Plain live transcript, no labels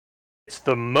It's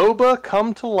the MOBA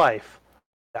come to life.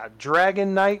 Got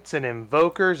Dragon Knights and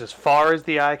Invokers as far as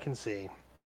the eye can see.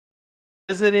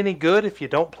 Is it any good if you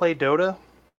don't play Dota?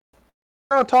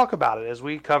 We're going to talk about it as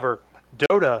we cover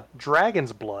Dota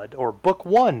Dragon's Blood, or Book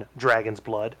 1 Dragon's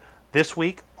Blood, this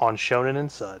week on Shonen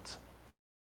and Suds.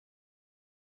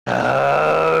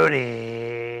 Cody.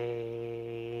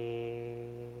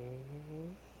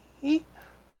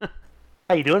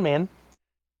 How you doing, man?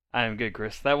 I am good,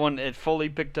 Chris. That one, it fully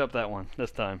picked up that one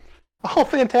this time. Oh,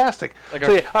 fantastic!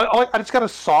 So yeah, I just gotta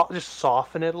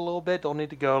soften it a little bit. Don't need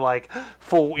to go like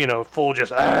full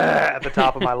just at the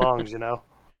top of my lungs,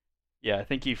 Yeah, I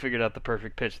think you figured out the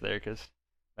perfect pitch there, because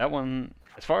that one,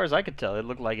 as far as I could tell, it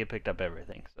looked like it picked up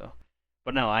everything. So,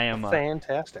 but no, I am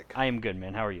fantastic. I am good,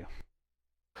 man. How are you?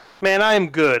 Man, I am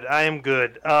good.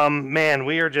 Man,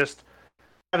 we are just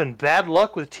having bad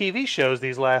luck with TV shows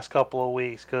these last couple of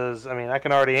weeks. Because I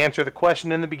can already answer the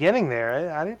question in the beginning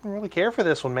there. I didn't really care for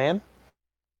this one, man.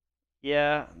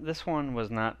 Yeah, this one was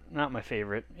not my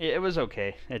favorite. It was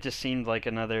okay. It just seemed like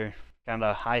another kind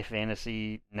of high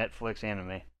fantasy Netflix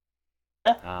anime.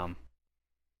 Yeah.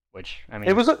 Which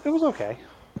it was okay.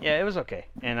 Yeah, it was okay.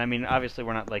 And obviously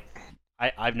we're not like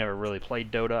I've never really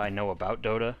played Dota. I know about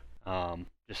Dota,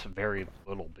 just a very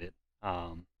little bit.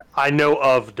 I know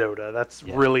of Dota. That's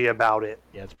really about it.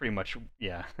 Yeah, it's pretty much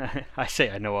I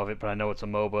say I know of it, but I know it's a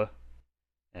MOBA,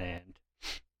 and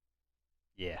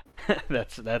yeah,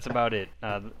 that's about it.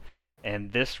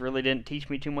 And this really didn't teach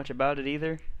me too much about it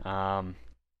either.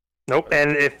 Nope.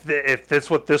 And if that's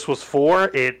what this was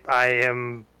for, I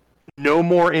am no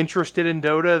more interested in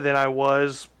Dota than I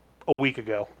was a week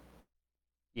ago.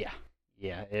 Yeah,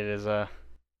 it is. I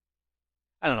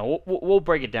don't know. We'll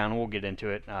break it down and we'll get into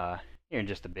it here in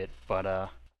just a bit.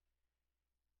 But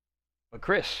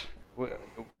Chris,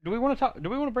 do we want to talk? Do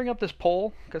we want to bring up this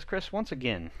poll? Because Chris, once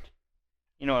again.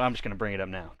 You know what? I'm just going to bring it up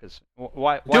now, because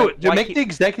why do it? Make the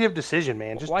executive decision,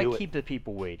 man. Just why do it. Keep the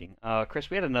people waiting?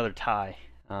 Chris, we had another tie.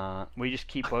 We just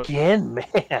keep again,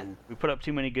 man. We put up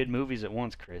too many good movies at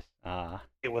once, Chris.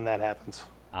 When that happens.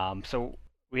 So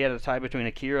we had a tie between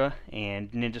Akira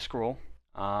and Ninja Scroll.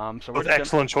 So both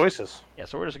excellent choices. Yeah,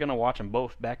 so we're just going to watch them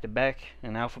both back to back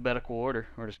in alphabetical order.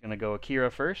 We're just going to go Akira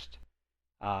first,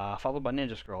 followed by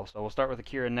Ninja Scroll. So we'll start with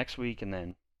Akira next week, and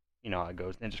then how it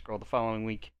goes. Ninja Scroll the following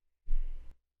week.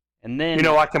 And then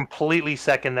I completely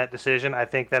second that decision. I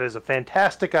think that is a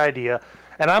fantastic idea,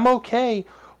 and I'm okay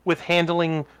with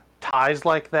handling ties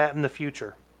like that in the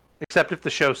future, except if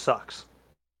the show sucks.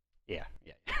 Yeah.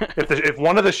 if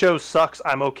one of the shows sucks,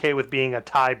 I'm okay with being a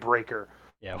tiebreaker.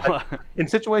 Yeah. Well, in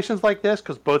situations like this,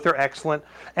 because both are excellent,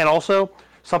 and also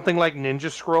something like Ninja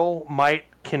Scroll might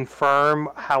confirm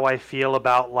how I feel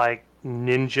about like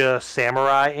ninja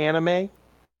samurai anime.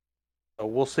 So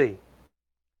we'll see.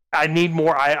 I need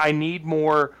more. I need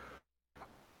more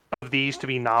of these to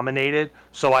be nominated,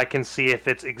 so I can see if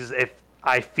if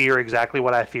I fear exactly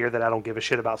what I fear, that I don't give a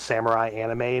shit about samurai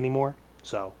anime anymore.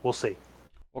 So we'll see.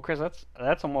 Well, Chris,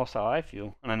 that's almost how I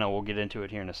feel, and I know we'll get into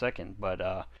it here in a second. But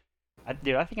I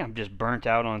think I'm just burnt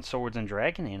out on Swords and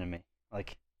Dragon anime.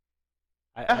 Like,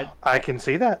 I can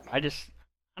see that. I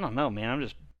don't know, man. I'm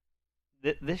just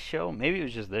this show. Maybe it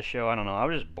was just this show. I don't know. I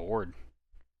was just bored.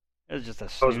 It was just a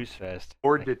snooze fest.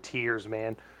 Bored to tears,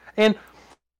 man. And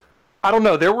I don't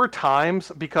know. There were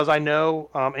times, because I know,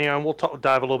 and we'll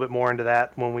dive a little bit more into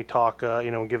that when we talk, give a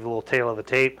little tale of the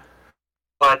tape.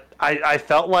 But I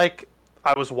felt like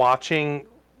I was watching,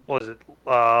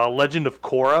 Legend of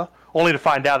Korra, only to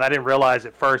find out, I didn't realize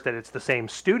at first that it's the same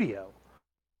studio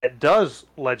that does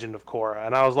Legend of Korra.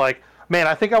 And I was like, man,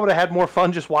 I think I would have had more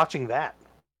fun just watching that.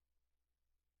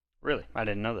 Really? I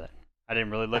didn't know that. I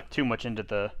didn't really look too much into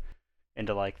the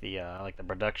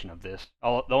production of this.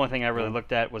 The only thing I really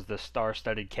looked at was the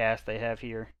star-studded cast they have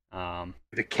here.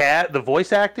 The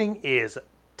voice acting is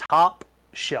top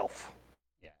shelf.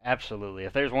 Yeah, absolutely.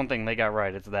 If there's one thing they got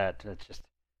right, it's that. It's just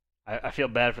I feel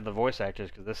bad for the voice actors,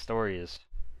 because this story is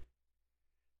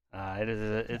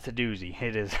it's a doozy.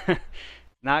 It is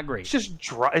not great.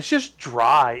 It's just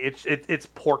dry. It's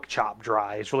pork chop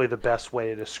dry. It's really the best way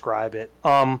to describe it.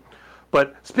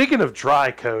 But speaking of dry,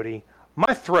 Cody,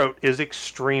 my throat is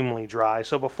extremely dry.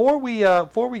 So before we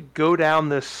go down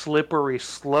this slippery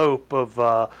slope of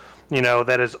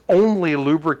that is only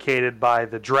lubricated by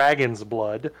the dragon's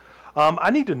blood, I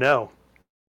need to know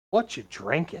what you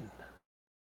drinking.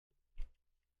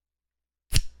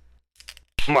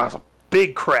 That's a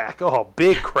big crack. Oh,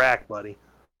 big crack, buddy.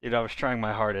 Dude, I was trying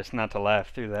my hardest not to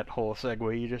laugh through that whole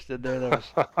segue you just did there. That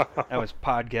was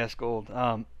podcast gold.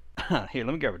 Here,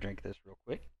 let me grab a drink of this real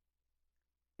quick.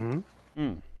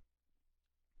 All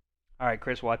right,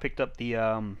 Chris. Well, I picked up the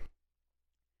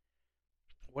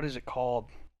what is it called?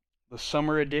 The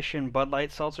Summer Edition Bud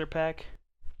Light Seltzer Pack.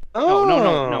 Oh.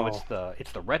 No.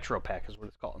 It's the Retro Pack is what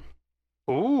it's called.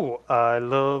 Ooh, I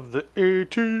love the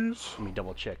 80s. Let me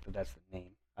double check that that's the name.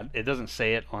 It doesn't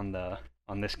say it on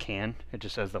this can. It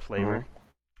just says the flavor.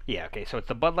 Mm-hmm. Yeah. Okay. So it's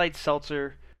the Bud Light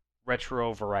Seltzer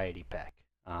Retro Variety Pack.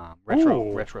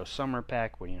 Ooh. Retro Summer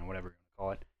Pack. Whatever you want to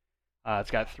call it.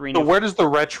 It's got 3 So new. where does the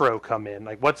retro come in?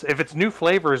 Like, if it's new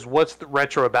flavors? What's the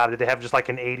retro about it? Do they have just like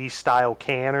an 80s style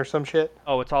can or some shit?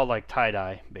 Oh, it's all like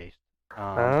tie-dye based.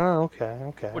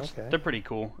 Okay. They're pretty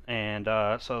cool. And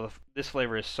so this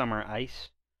flavor is Summer Ice.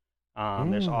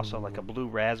 There's also like a blue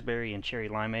raspberry and cherry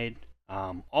limeade.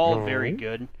 All very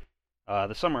good.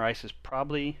 The Summer Ice is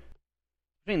probably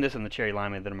between this and the cherry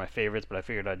limeade that are my favorites, but I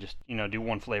figured I'd just do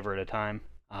one flavor at a time.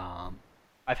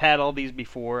 I've had all these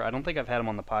before. I don't think I've had them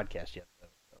on the podcast yet,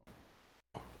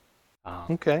 though. So.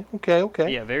 Okay.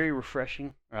 Yeah, very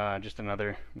refreshing. Just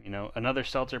another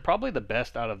seltzer. Probably the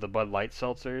best out of the Bud Light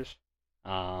seltzers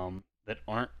that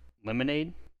aren't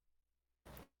lemonade.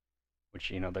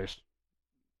 Which there's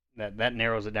that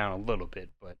narrows it down a little bit,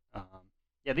 but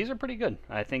yeah, these are pretty good.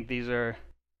 I think these are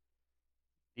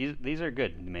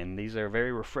good, man. These are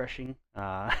very refreshing,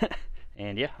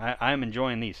 and yeah, I'm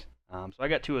enjoying these. So I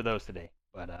got 2 of those today.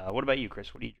 But what about you,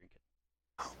 Chris? What are you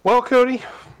drinking? Well, Cody,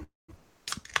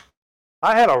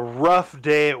 I had a rough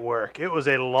day at work. It was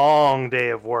a long day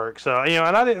of work, so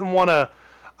and I didn't want to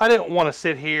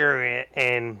sit here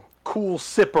and cool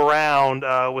sip around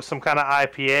with some kind of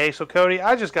IPA. So, Cody,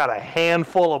 I just got a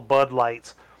handful of Bud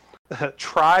Lights,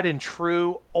 tried and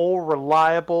true, old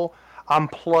reliable. I'm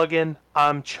plugging,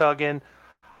 I'm chugging.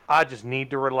 I just need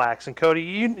to relax. And Cody,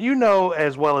 you know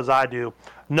as well as I do,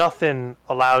 nothing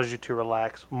allows you to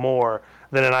relax more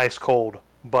than an ice cold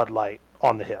Bud Light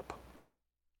on the hip.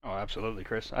 Oh, absolutely,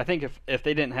 Chris. I think if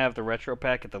they didn't have the retro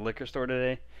pack at the liquor store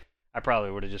today, I probably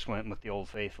would have just went with the Old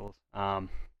Faithfuls. But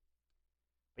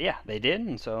yeah, they did,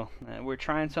 and so we're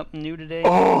trying something new today.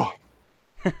 Oh,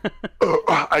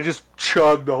 I just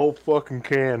chugged the whole fucking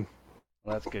can.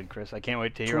 Well, that's good, Chris. I can't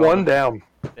wait to hear one down.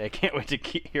 I can't wait to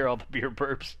hear all the beer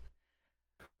burps.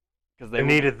 Because they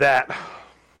needed that.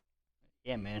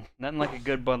 Yeah, man. Nothing like a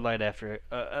good Bud Light after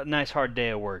a nice hard day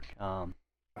of work.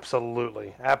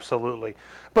 Absolutely.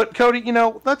 But Cody,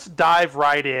 let's dive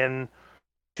right in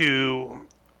to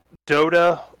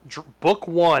Dota Book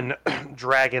 1,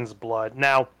 Dragon's Blood.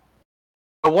 Now,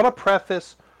 I want to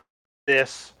preface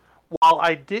this. While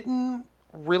I didn't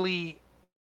really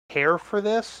care for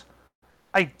this,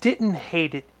 I didn't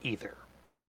hate it either.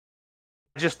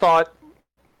 I just thought,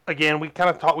 again, we kind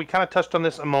of touched on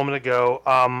this a moment ago.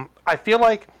 I feel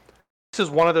like this is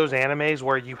one of those animes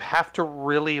where you have to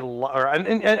really,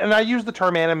 and I use the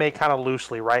term anime kind of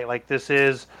loosely, right? Like this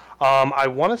is, I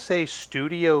want to say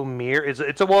Studio Mir. It's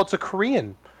a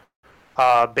Korean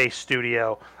based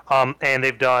studio, and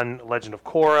they've done Legend of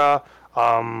Korra.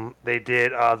 They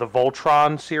did the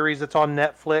Voltron series that's on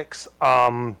Netflix.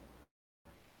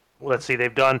 Let's see,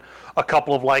 they've done a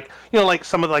couple of like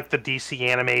some of like the DC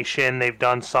animation. They've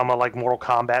done some of like Mortal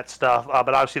Kombat stuff,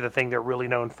 but obviously the thing they're really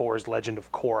known for is Legend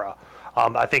of Korra.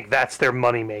 I think that's their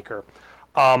moneymaker.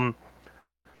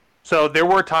 So there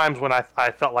were times when I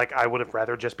felt like I would have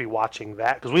rather just be watching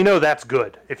that, because we know that's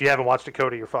good. If you haven't watched it,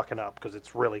 Cody, you're fucking up, because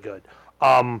it's really good.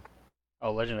 Oh,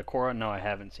 Legend of Korra? No, I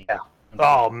haven't seen it.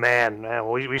 Oh man,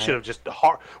 we should have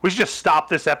we should just stop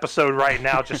this episode right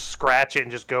now, just scratch it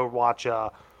and just go watch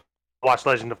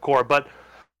Legend of Korra. But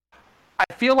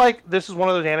I feel like this is one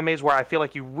of those animes where I feel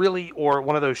like you really, or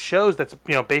one of those shows that's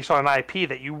based on an IP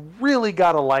that you really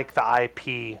gotta like the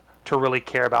IP to really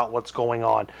care about what's going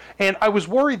on. And I was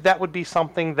worried that would be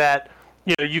something that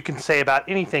you can say about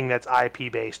anything that's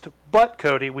IP based. But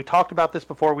Cody, we talked about this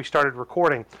before we started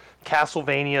recording.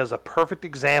 Castlevania is a perfect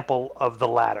example of the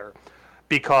latter.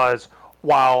 Because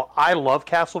while I love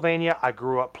Castlevania, I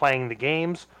grew up playing the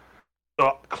games,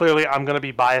 so clearly I'm going to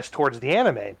be biased towards the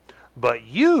anime. But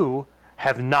you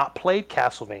have not played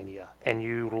Castlevania, and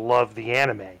you love the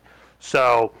anime.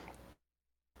 So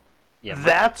yeah,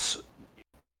 that's...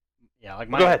 Yeah, like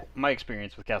Go ahead. My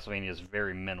experience with Castlevania is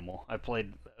very minimal. I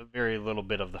played a very little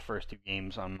bit of the first 2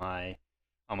 games on my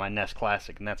NES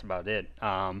Classic, and that's about it.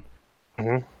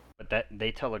 But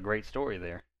they tell a great story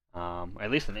there. At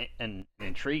least an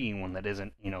intriguing one that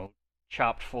isn't,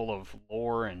 chopped full of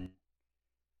lore and,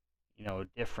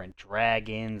 different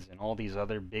dragons and all these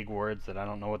other big words that I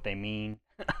don't know what they mean.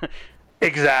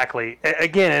 Exactly.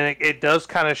 Again, and it does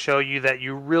kind of show you that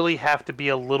you really have to be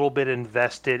a little bit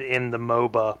invested in the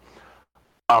MOBA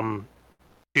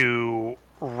to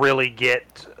really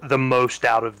get the most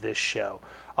out of this show.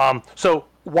 So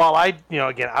while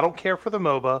again, I don't care for the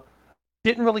MOBA,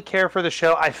 Didn't really care for the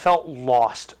show. I felt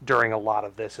lost during a lot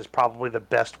of this is probably the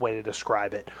best way to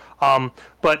describe it.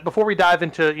 But before we dive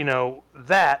into,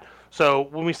 that, so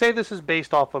when we say this is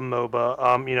based off of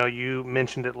MOBA, you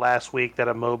mentioned it last week that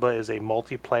a MOBA is a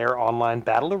multiplayer online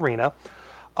battle arena.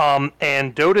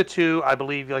 And Dota 2, I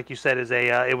believe, like you said,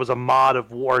 it was a mod of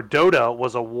War. Dota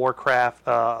was a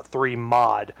Warcraft 3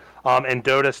 mod, and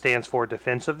Dota stands for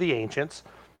Defense of the Ancients.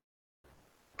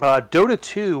 Dota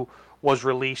 2 was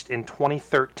released in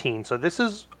 2013, so this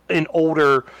is an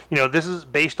older, this is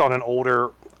based on an older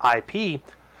IP,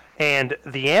 and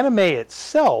the anime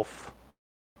itself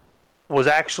was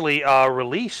actually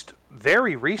released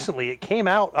very recently. It came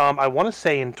out, I want to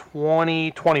say, in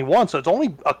 2021, so it's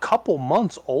only a couple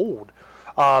months old.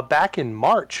 Back in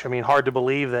March. I mean, hard to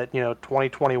believe that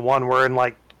 2021. We're in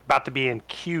about to be in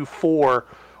Q4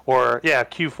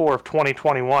 Q4 of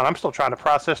 2021. I'm still trying to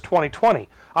process 2020.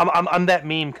 I'm that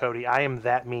meme, Cody. I am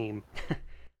that meme.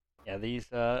 Yeah, these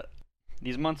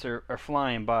months are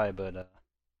flying by, but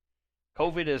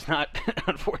COVID is not.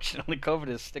 Unfortunately, COVID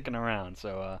is sticking around.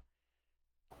 So,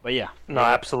 but yeah. No,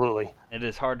 absolutely. It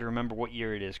is hard to remember what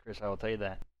year it is, Chris. I will tell you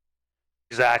that.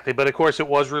 Exactly, but of course it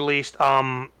was released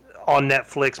on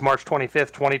Netflix March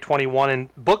 25th, 2021,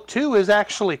 and Book 2 is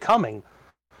actually coming.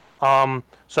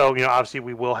 So, obviously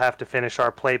we will have to finish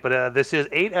our plate, but this is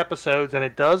 8 episodes, and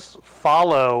it does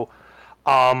follow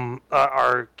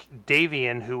our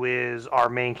Davian, who is our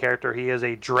main character. He is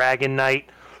a dragon knight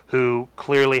who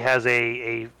clearly has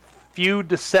a feud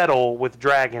to settle with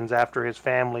dragons after his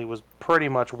family was pretty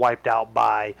much wiped out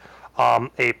by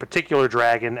a particular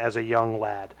dragon as a young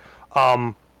lad.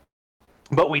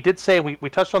 But we did say, we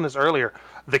touched on this earlier,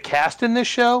 the cast in this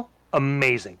show,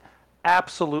 amazing.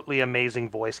 Absolutely amazing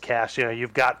voice cast.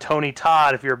 You've got Tony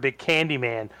Todd, if you're a big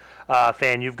Candyman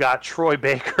fan. You've got Troy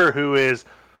Baker, who is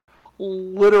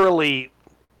literally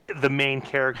the main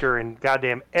character in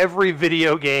goddamn every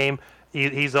video game.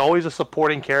 He's always a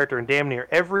supporting character in damn near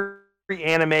every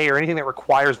anime or anything that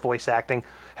requires voice acting.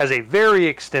 Has a very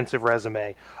extensive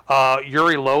resume.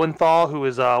 Yuri Lowenthal, who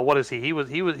is what is he? He's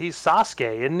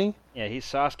Sasuke, isn't he? Yeah, he's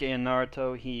Sasuke in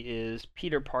Naruto. He is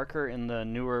Peter Parker in the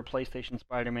newer PlayStation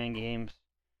Spider-Man games.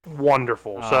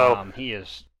 Wonderful. So he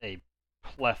is a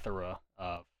plethora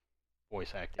of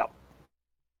voice acting.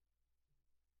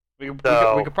 Yep.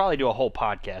 We could probably do a whole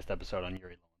podcast episode on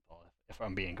Yuri Lowenthal if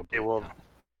I'm being completely honest.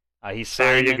 He's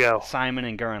Simon, there you go. Simon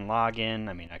and Gurren Lagann.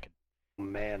 I mean,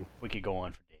 Man, we could go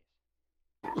on for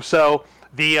days. So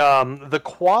the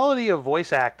quality of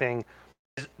voice acting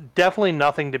is definitely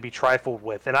nothing to be trifled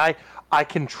with, and I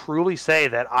can truly say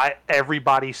that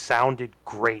everybody sounded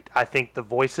great. I think the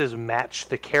voices matched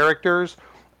the characters.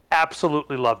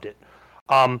 Absolutely loved it.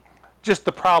 Just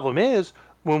the problem is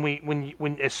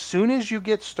when as soon as you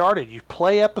get started, you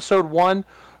play episode 1,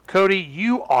 Cody,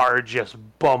 you are just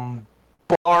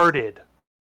bombarded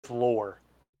with lore.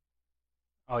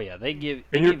 Oh yeah, and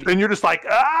you're just like,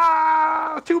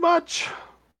 too much.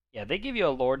 Yeah, they give you a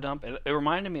lore dump. It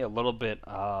reminded me a little bit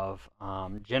of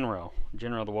Jinro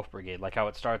the Wolf Brigade, like how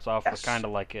it starts off with kind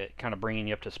of bringing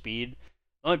you up to speed.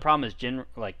 The only problem is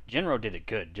Jinro did it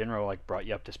good. Jinro brought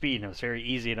you up to speed, and it was very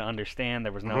easy to understand.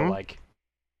 There was no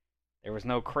there was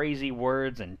no crazy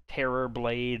words and terror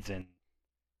blades and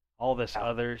all this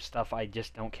other stuff I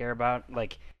just don't care about.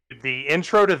 The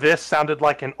intro to this sounded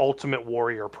like an Ultimate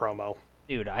Warrior promo.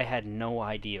 Dude, I had no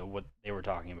idea what they were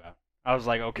talking about. I was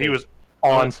like, okay. He was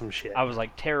on some shit. I was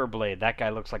like, Terror Blade, that guy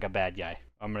looks like a bad guy.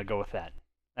 I'm going to go with that.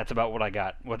 That's about what I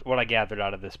got, what I gathered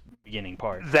out of this beginning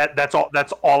part. That's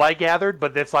all I gathered,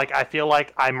 but it's I feel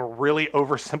like I'm really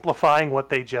oversimplifying what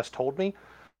they just told me.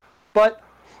 But,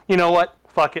 you know what?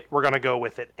 Fuck it, we're going to go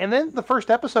with it. And then the first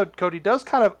episode, Cody, does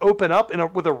kind of open up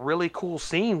with a really cool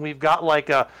scene. We've got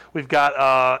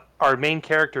our main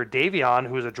character, Davion,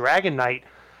 who's a dragon knight,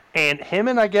 and him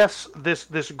and I guess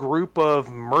this group of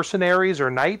mercenaries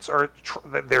or knights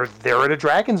they're at a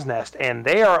dragon's nest, and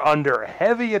they are under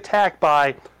heavy attack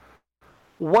by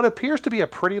what appears to be a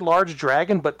pretty large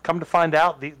dragon. But come to find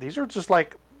out, these are just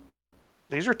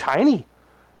these are tiny.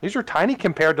 These are tiny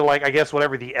compared to I guess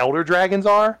whatever the elder dragons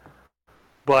are.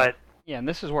 But yeah, and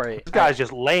this is where this guy's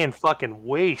just laying fucking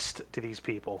waste to these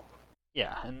people.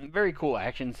 Yeah, and very cool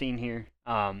action scene here.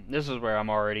 This is where I'm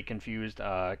already confused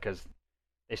because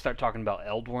they start talking about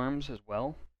eldworms as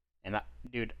well, and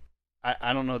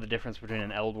I don't know the difference between an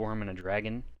eldworm and a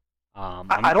dragon.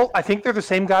 I think they're the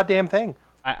same goddamn thing.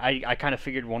 I kind of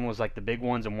figured one was the big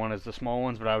ones and one is the small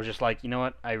ones, but I was just like, you know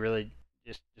what? I really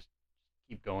just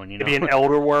keep going. Maybe an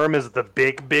elderworm is the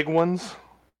big ones.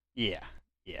 Yeah,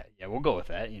 we'll go with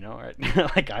that.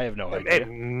 Right? I have no idea. It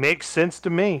makes sense to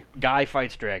me. Guy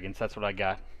fights dragons. That's what I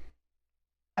got.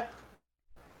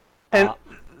 And Uh,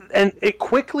 and it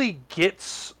quickly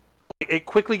gets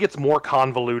more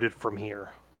convoluted from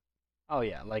here. oh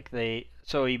yeah, like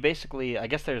so he basically, I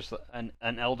guess there's an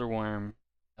elder worm,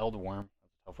 that's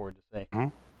a tough word to say.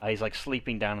 Mhm. He's like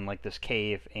sleeping down in like this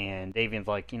cave, and Davian's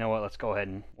like, you know what, let's go ahead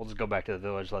and we'll just go back to the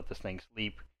village, let this thing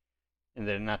sleep, and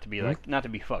then Mhm. not to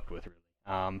be fucked with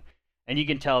really. And you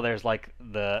can tell there's like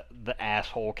the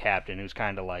asshole captain who's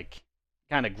kind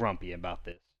of grumpy about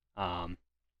this. Um,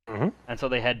 Mhm. and so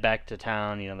they head back to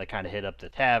town. You know, they kind of hit up the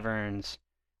taverns,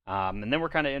 and then we're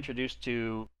kind of introduced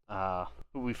to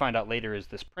who we find out later is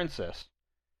this princess.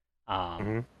 Um,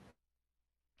 Mhm.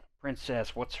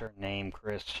 Princess, what's her name,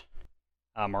 Chris?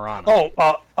 Marana.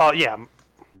 Oh, yeah,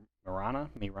 Mirana,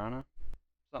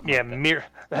 something yeah, like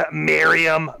that.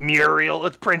 Muriel.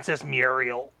 It's Princess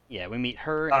Muriel. Yeah, we meet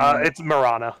her, and then It's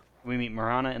Marana. we meet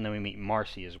Marana, and then we meet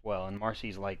Marcy as well. And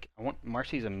Marcy's like,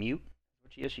 Marcy's a mute.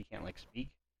 What she is, she can't like speak,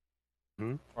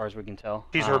 Mhm. as far as we can tell.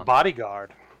 She's her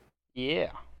bodyguard.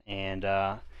 Yeah, and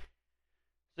so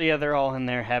yeah, they're all in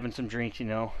there having some drinks, you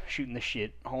know, shooting the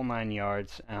shit, whole 9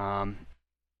 yards.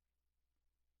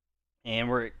 And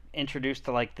we're introduced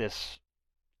to like this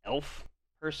elf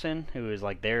person who is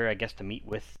like there, I guess, to meet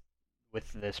with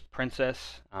this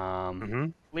princess.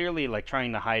 Mhm. Clearly like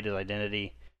trying to hide his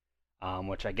identity,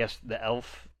 which I guess the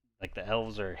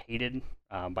elves are hated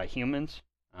by humans.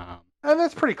 And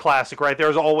that's pretty classic, right?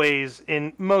 There's always,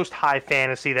 in most high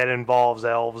fantasy that involves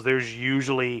elves, there's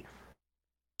usually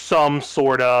some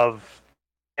sort of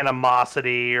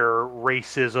animosity or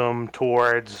racism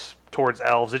towards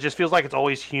elves. It just feels like it's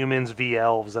always humans v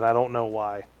elves, and I don't know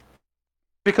why.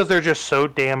 Because they're just so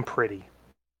damn pretty.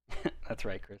 That's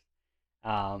right, Chris.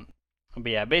 But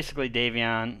yeah, basically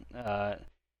Davion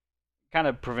kind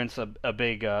of prevents a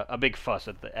big fuss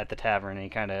at the tavern, and he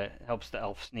kind of helps the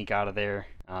elf sneak out of there.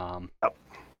 Yep.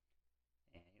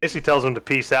 Basically tells them to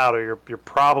peace out, or you're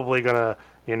probably gonna,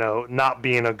 not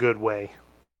be in a good way.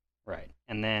 Right,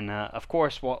 and then of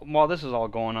course, while this is all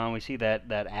going on, we see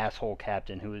that asshole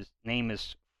captain whose name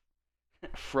is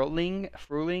Froling.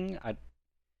 I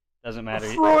doesn't matter.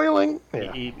 Froiling?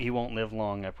 Yeah. He won't live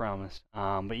long, I promise.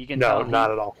 But you can No, tell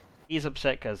not at all. he's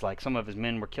upset because like some of his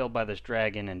men were killed by this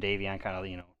dragon, and Davion kind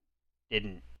of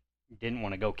didn't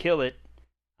want to go kill it.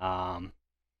 Um,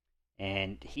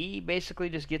 and he basically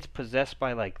just gets possessed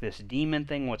by like this demon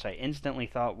thing, which I instantly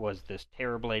thought was this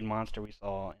Terrorblade monster we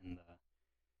saw in the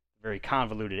very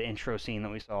convoluted intro scene that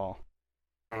we saw.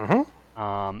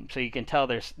 So you can tell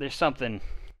there's something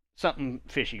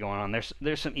fishy going on.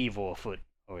 There's some evil afoot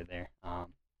over there.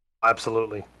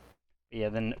 Absolutely. Yeah.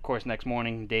 Then of course next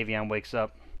morning Davion wakes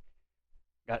up,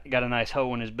 got a nice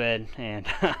hoe in his bed, and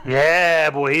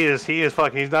Yeah, boy, he is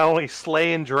fucking. He's not only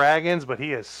slaying dragons, but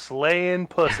he is slaying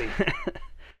pussy.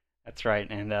 That's right.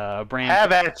 And Bram.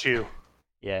 Have at you.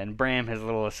 Yeah, and Bram, his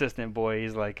little assistant boy,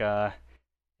 he's like,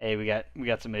 hey, we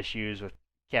got some issues with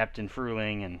Captain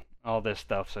Fruling and all this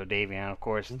stuff. So Davion, of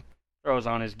course, throws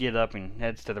on his get up and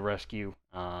heads to the rescue.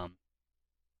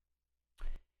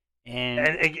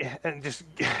 And just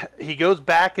he goes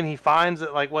back and he finds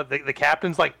that like what the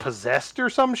captain's like possessed or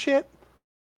some shit.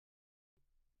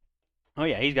 Oh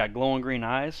yeah, he's got glowing green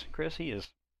eyes, Chris. He is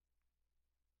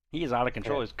out of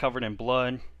control. Yeah. He's covered in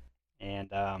blood, and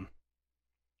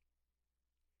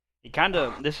he kind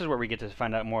of. This is where we get to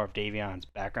find out more of Davion's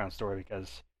background story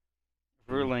because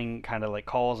Fruling kind of like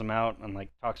calls him out and like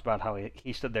talks about how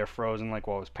he stood there frozen like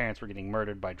while his parents were getting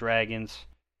murdered by dragons.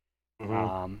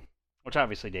 Which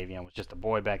obviously Davion was just a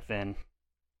boy back then.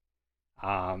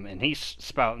 And he's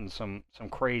spouting some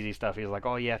crazy stuff. He's like,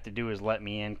 all you have to do is let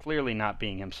me in. Clearly not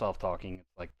being himself talking.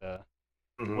 It's like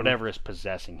whatever is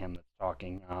possessing him that's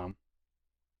talking.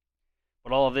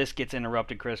 But all of this gets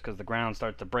interrupted, Chris, because the ground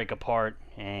starts to break apart,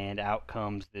 and out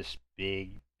comes this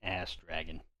big ass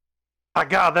dragon. My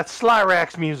God, that's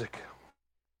Slyrax music.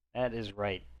 That is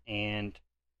right, and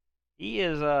he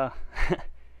is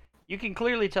You can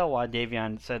clearly tell why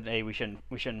Davion said, "Hey, we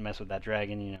shouldn't mess with that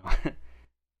dragon." You know,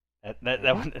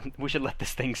 that we should let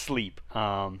this thing sleep.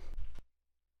 But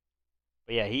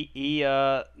yeah, he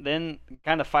then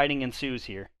kind of fighting ensues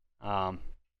here. And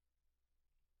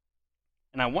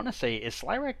I want to say, is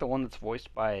Slyrax the one that's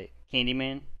voiced by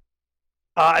Candyman?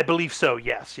 I believe so.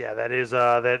 Yes, yeah, that is.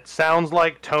 That sounds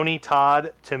like Tony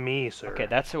Todd to me, sir. Okay,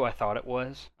 that's who I thought it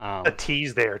was. A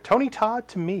tease there, Tony Todd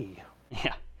to me.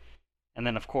 Yeah, and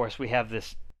then of course we have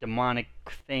this demonic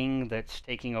thing that's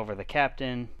taking over the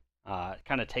captain.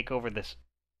 Kind of take over this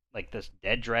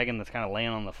dead dragon that's kind of laying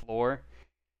on the floor.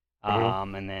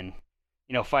 And then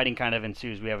fighting kind of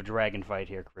ensues. We have a dragon fight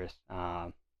here, Chris.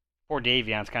 Poor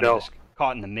Davion's kind of just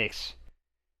caught in the mix.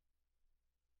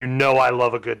 I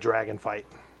love a good dragon fight.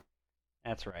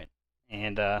 That's right.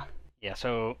 And yeah,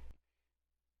 so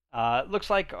it looks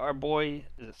like our boy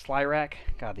is it Slyrak?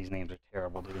 God, these names are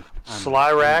terrible, dude.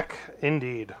 Slyrak,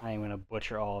 indeed. I'm gonna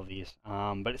butcher all of these.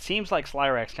 But it seems like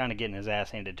Slyrak's kind of getting his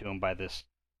ass handed to him by this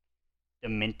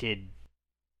demented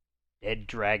dead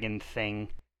dragon thing.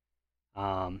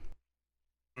 And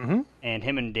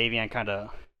him and Davion kind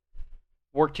of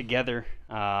work together,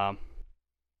 kind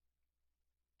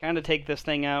of take this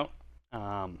thing out.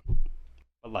 But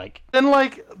like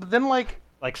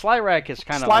Slyrak is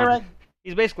kind of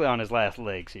he's basically on his last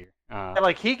legs here.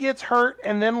 Like he gets hurt,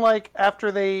 and then like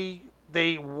after they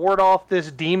ward off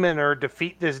this demon or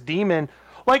defeat this demon,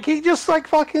 like he just like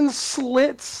fucking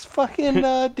slits fucking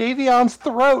Davion's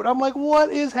throat. I'm like, what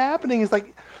is happening? He's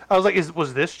like, I was like,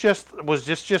 was this just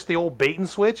the old bait and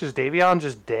switch? Is Davion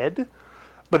just dead?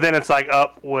 But then it's like,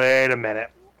 oh, wait a minute.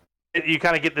 You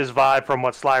kind of get this vibe from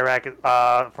what Slyrak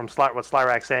what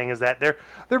Slyrak's saying is that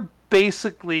they're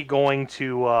basically going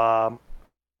to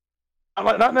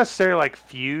not necessarily like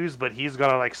fuse, but he's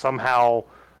gonna like somehow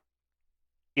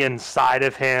inside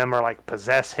of him or like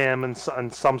possess him in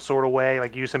some sort of way,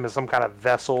 like use him as some kind of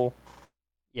vessel.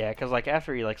 Yeah, because like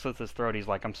after he like slits his throat, he's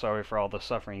like, "I'm sorry for all the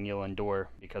suffering you'll endure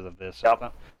because of this."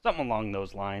 Yep. Something along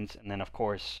those lines. And then of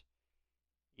course,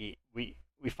 we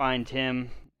find him,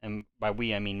 and by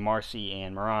we I mean Marcy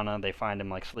and Marana. They find him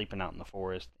like sleeping out in the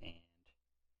forest, and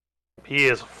he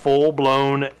is full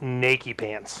blown naked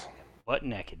pants, butt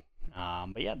naked.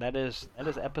 But yeah, that is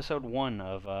episode 1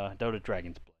 of Dota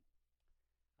Dragon's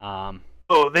Blood.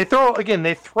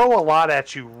 They throw a lot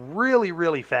at you really,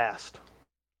 really fast.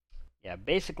 Yeah,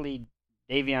 basically,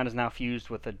 Davion is now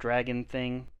fused with a dragon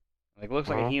thing. Like looks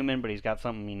like a human, but he's got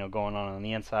something going on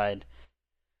the inside.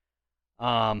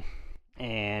 And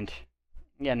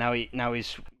yeah, now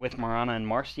he's with Marana and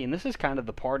Marcy, and this is kind of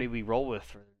the party we roll with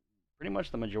for pretty much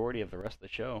the majority of the rest of the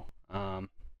show.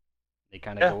 They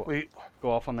kind of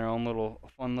go off on their own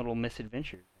fun little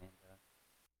misadventures.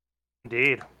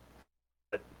 Indeed.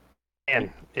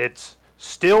 And it's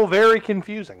still very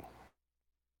confusing.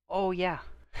 Oh, yeah.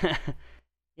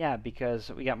 Yeah, because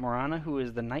we got Marana, who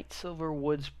is the Night Silver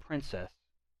Woods princess.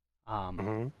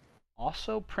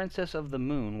 Also Princess of the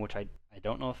Moon, which I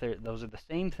don't know if those are the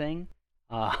same thing.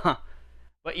 But,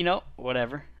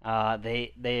 whatever.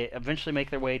 They eventually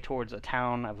make their way towards a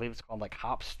town. I believe it's called, like,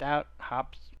 Hot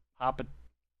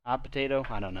Potato?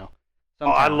 I don't know.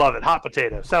 I love it. Hot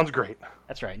Potato. Sounds great.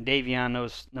 That's right. And Davion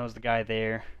knows the guy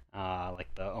there,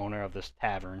 like the owner of this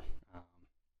tavern.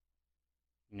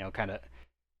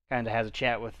 Kind of has a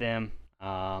chat with them.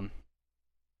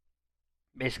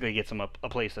 Basically gets them a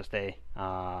place to stay.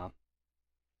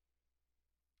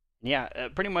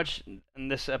 Pretty much in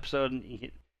this episode, you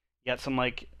got some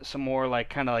more like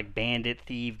kind of like bandit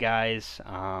thief guys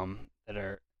that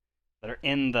are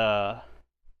in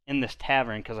this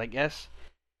tavern, because I guess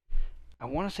I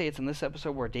want to say it's in this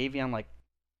episode where Davion like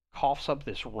coughs up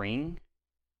this ring,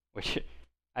 which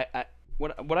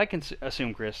what I can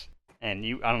assume, Chris, and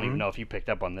you, I don't even know if you picked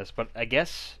up on this, but I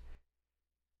guess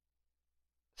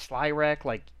Slyrak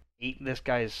like ate this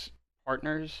guy's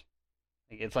partners.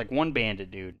 Like, it's like one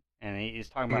bandit dude, and he's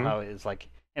talking about how it's like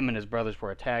him and his brothers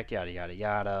were attacked, yada yada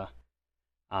yada.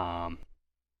 And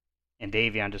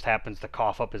Davion just happens to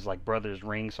cough up his like brother's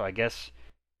ring, so I guess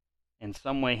in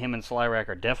some way him and Slyrak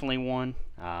are definitely one.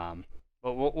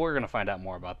 But we're gonna find out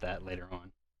more about that later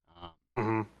on.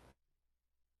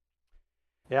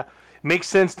 Yeah, makes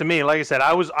sense to me. Like I said,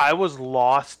 I was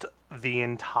lost the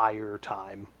entire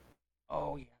time.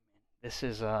 Oh yeah,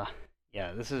 man.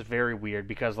 This is very weird,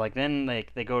 because like then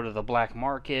they go to the black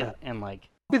market and like.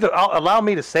 Allow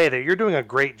me to say that you're doing a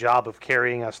great job of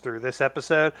carrying us through this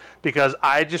episode, because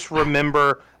I just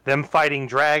remember them fighting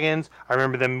dragons. I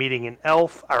remember them meeting an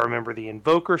elf. I remember the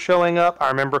invoker showing up. I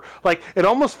remember, like, it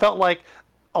almost felt like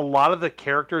a lot of the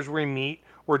characters we meet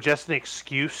were just an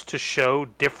excuse to show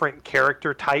different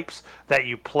character types that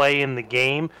you play in the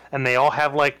game, and they all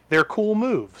have like their cool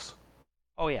moves.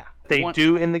 Oh yeah, they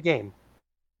do in the game.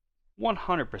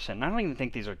 100%. I don't even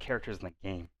think these are characters in the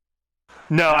game.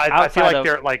 No, I feel like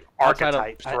they're like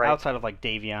archetypes, right? Outside of like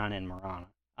Davion and Marana.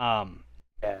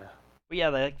 Yeah. But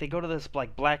yeah, they go to this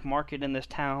like black market in this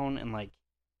town, and like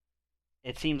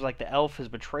it seems like the elf has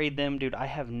betrayed them, dude. I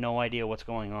have no idea what's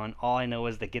going on. All I know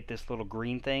is they get this little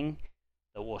green thing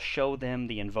that will show them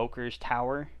the Invoker's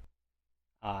tower.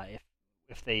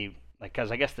 If they like,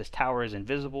 because I guess this tower is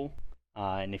invisible,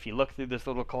 and if you look through this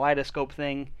little kaleidoscope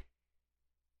thing,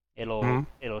 it'll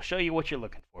show you what you're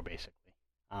looking for, basically.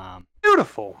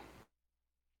 Beautiful.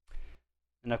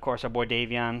 And of course, our boy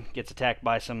Davion gets attacked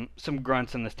by some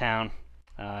grunts in this town.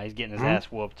 He's getting his ass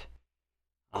whooped.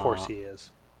 Of course he is.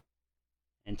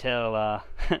 until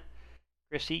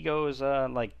Chris, he goes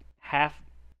like half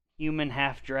human,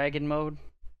 half dragon mode,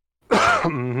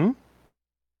 Hmm.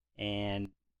 and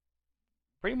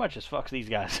pretty much just fucks these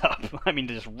guys up. I mean,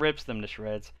 just rips them to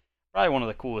shreds. Probably one of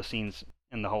the coolest scenes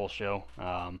in the whole show.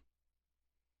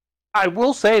 I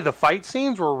will say the fight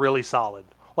scenes were really solid.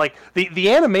 Like the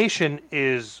animation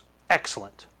is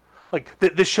excellent. Like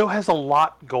the show has a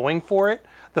lot going for it.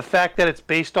 The fact that it's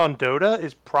based on Dota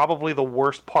is probably the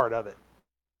worst part of it.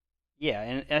 Yeah,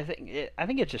 and I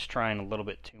think it's just trying a little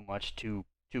bit too much, too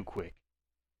quick.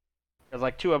 Because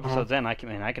like 2 episodes in, I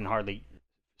can hardly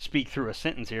speak through a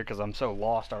sentence here because I'm so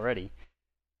lost already.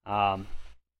 And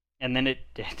then it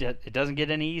doesn't get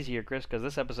any easier, Chris, because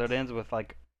this episode ends with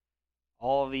like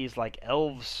all of these like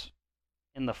elves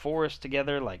in the forest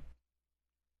together, like,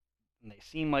 and they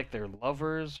seem like they're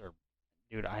lovers, or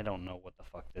dude, I don't know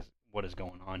what is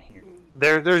going on here.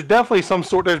 There's definitely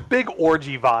there's big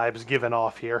orgy vibes given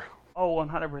off here. Oh,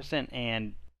 100%.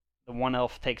 And the one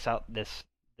elf takes out this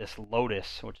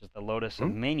lotus, which is the lotus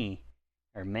of Mene,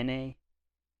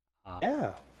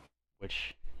 Yeah.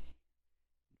 which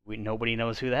nobody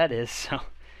knows who that is. So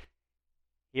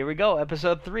here we go,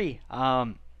 episode 3.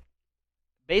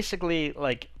 Basically,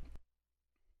 like,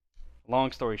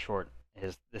 long story short,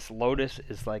 is this lotus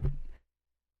is like,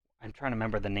 I'm trying to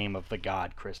remember the name of the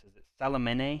god, Chris. Is it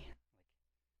Salamene?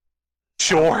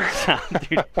 Sure.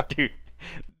 Dude,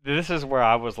 this is where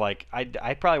I was like,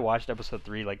 I probably watched episode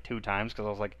 3 like 2 times because I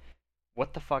was like,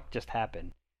 what the fuck just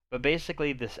happened? But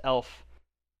basically, this elf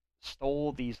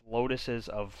stole these lotuses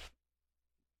of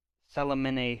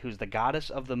Salamene, who's the goddess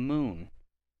of the moon.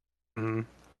 Mhm.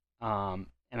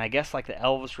 And I guess like the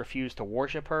elves refuse to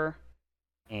worship her,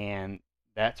 and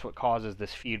that's what causes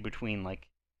this feud between like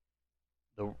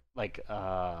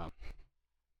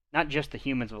not just the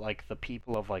humans, but like the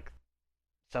people of like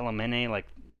Salamene, like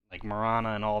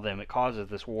Marana and all of them. It causes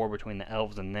this war between the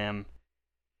elves and them,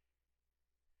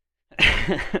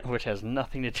 which has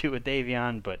nothing to do with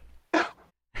Davion, but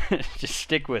just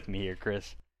stick with me here,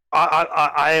 Chris.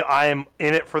 I'm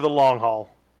in it for the long haul.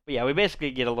 But yeah, we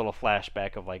basically get a little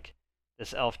flashback of like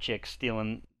this elf chick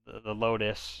stealing the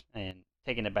lotus and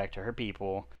taking it back to her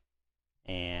people,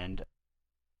 and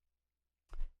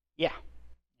yeah,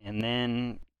 and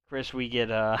then Chris, we get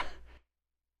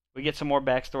some more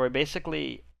backstory.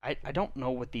 Basically, I don't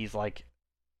know what these like.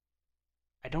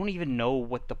 I don't even know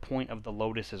what the point of the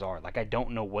lotuses are. Like, I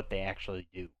don't know what they actually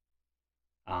do.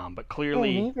 But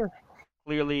clearly,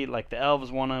 like the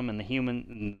elves want them, and the human,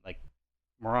 and like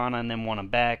Marana and them want them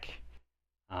back.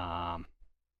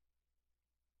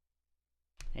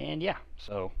 And yeah,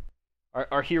 so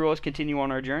our heroes continue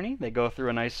on our journey. They go through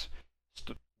a nice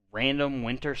random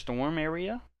winter storm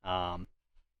area.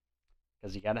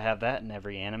 Because you got to have that in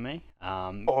every anime.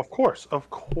 Oh, of course.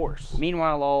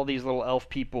 Meanwhile, all these little elf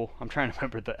people. I'm trying to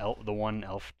remember the one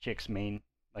elf chick's main,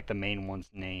 like the main one's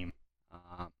name.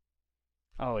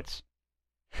 It's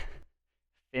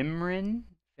Fimryn,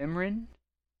 Fymryn.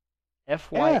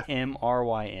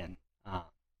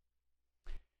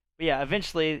 But yeah,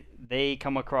 eventually they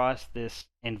come across this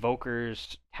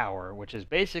Invoker's Tower, which is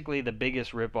basically the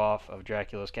biggest ripoff of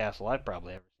Dracula's castle I've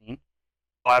probably ever seen.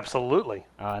 Oh, absolutely.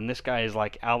 And this guy is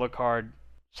like Alucard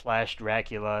 /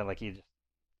 Dracula. Like, he just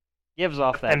gives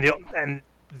off that. And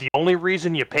the only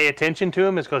reason you pay attention to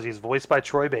him is because he's voiced by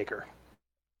Troy Baker.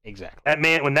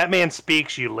 Exactly. When that man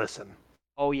speaks, you listen.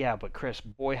 Oh yeah, but Chris,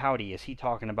 boy howdy, is he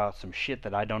talking about some shit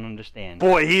that I don't understand.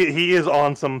 Boy, he is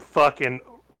on some fucking,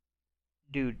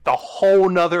 dude, the whole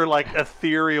nother like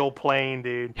ethereal plane,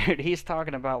 dude. Dude, he's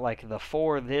talking about like the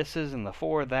 4 thises and the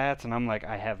 4 that's, and I'm like,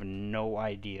 I have no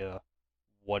idea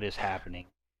what is happening.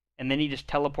 And then he just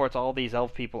teleports all these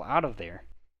elf people out of there.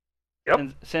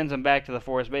 Yep. Sends them back to the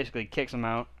forest, basically kicks them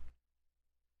out.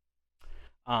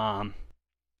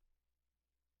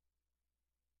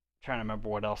 Trying to remember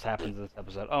what else happens in this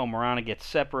episode. Oh, Marana gets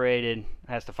separated,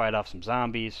 has to fight off some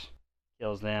zombies,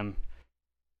 kills them,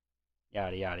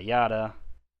 yada yada yada.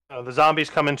 The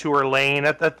zombies come into her lane.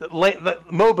 The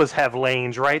MOBAs have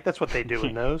lanes, right? That's what they do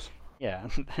in those. Yeah.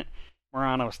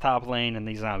 Marana was top lane, and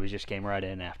these zombies just came right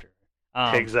in after.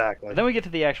 Exactly. But then we get to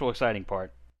the actual exciting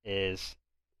part, is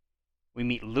we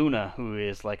meet Luna, who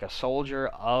is like a soldier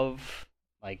of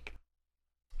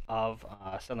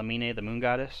Salamene, the moon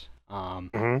goddess.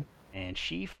 And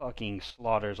she fucking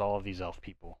slaughters all of these elf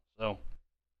people. So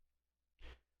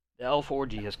the elf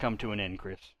orgy has come to an end,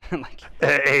 Chris. Like,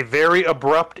 a very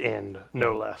abrupt end,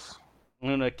 no less.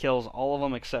 Luna kills all of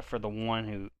them except for the one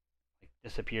who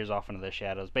disappears off into the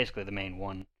shadows. Basically, the main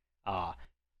one,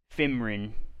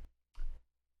 Fymryn.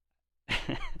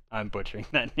 I'm butchering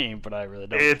that name, but I really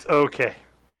don't. It's okay.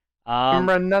 Um,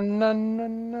 Mitten.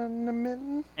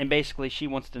 and basically, she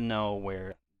wants to know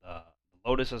where the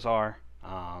lotuses are.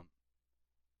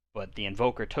 But the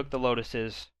Invoker took the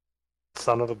lotuses.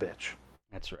 Son of a bitch.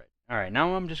 That's right. All right,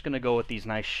 now I'm just gonna go with these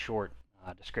nice short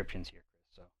descriptions here,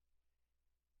 Chris. So,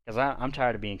 because I'm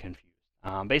tired of being confused.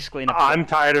 Basically, I'm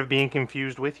tired of being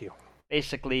confused with you.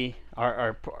 Basically,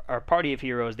 our party of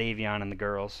heroes, Davion and the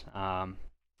girls,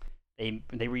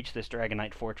 they reach this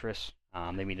Dragonite fortress.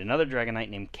 They meet another Dragonite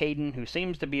named Caden, who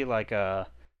seems to be like a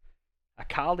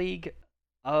colleague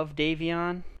of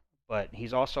Davion, but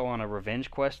he's also on a revenge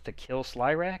quest to kill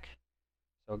Slyrak.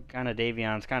 So kind of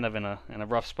Davion's kind of in a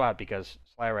rough spot because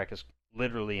Slyrak is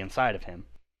literally inside of him.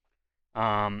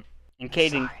 And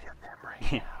Caden,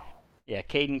 yeah,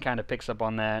 Caden kind of picks up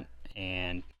on that,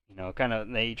 and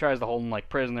he tries to hold him like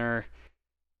prisoner.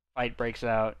 Fight breaks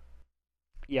out,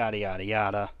 yada yada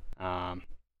yada.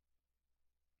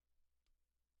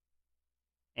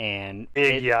 And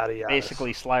yada yada.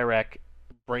 Basically, Slyrak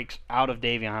breaks out of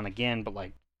Davion again, but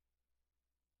like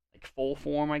full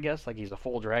form, I guess. Like he's a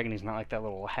full dragon. He's not like that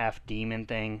little half demon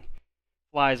thing.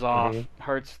 Flies off,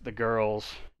 hurts the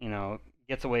girls.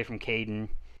 Gets away from Caden.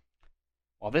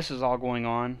 While this is all going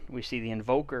on, we see the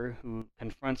Invoker who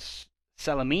confronts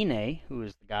Selamine, who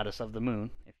is the goddess of the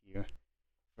moon.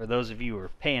 For those of you who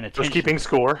are paying attention, just keeping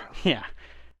score. Yeah.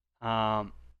 But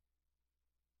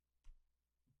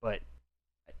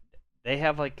they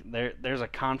have there's a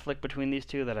conflict between these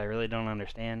two that I really don't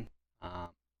understand.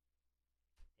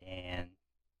 And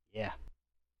yeah,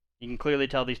 you can clearly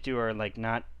tell these two are like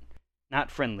not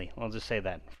friendly. I'll just say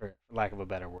that for lack of a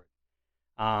better word.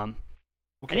 Okay.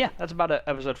 And yeah, that's about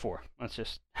episode 4. Let's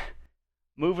just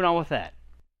moving on with that.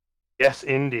 Yes,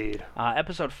 indeed.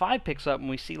 Episode 5 picks up and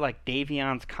we see like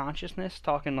Davion's consciousness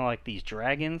talking to like these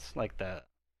dragons.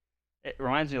 It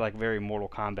reminds me like very Mortal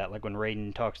Kombat, like when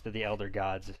Raiden talks to the Elder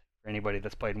Gods. For anybody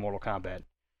that's played Mortal Kombat,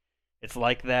 it's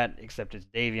like that, except it's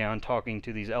Davion talking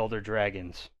to these Elder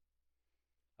Dragons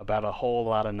about a whole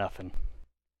lot of nothing.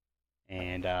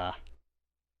 And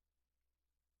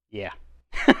yeah.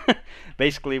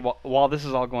 Basically, while this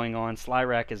is all going on,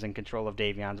 Slyrak is in control of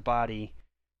Davion's body.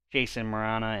 Jason,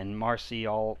 Marana, and Marcy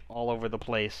all over the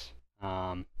place.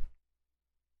 And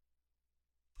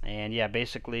yeah,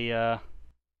 basically,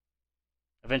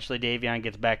 eventually Davion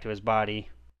gets back to his body.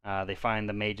 They find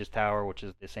the Mage's Tower, which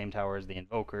is the same tower as the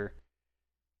Invoker.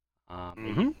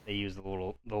 They use the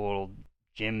little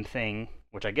gym thing,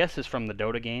 which I guess is from the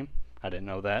Dota game. I didn't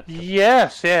know that.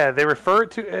 Yes, yeah. They refer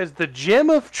to it as the Gem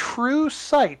of True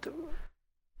Sight.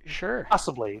 Sure.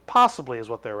 Possibly is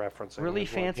what they're referencing. Really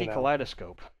fancy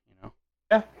kaleidoscope,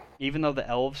 Yeah. Even though the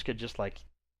elves could just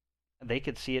they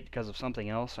could see it because of something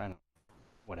else. I don't.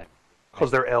 Whatever.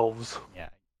 Because they're elves. Yeah.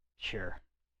 Sure.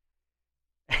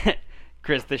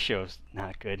 Chris, this show's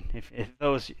not good. If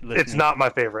those listening it's not my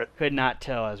favorite. Could not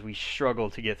tell as we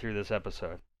struggled to get through this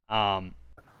episode.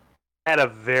 Had a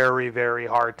very, very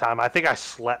hard time. I think I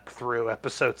slept through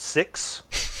episode 6.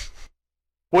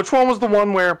 Which one was the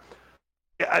one where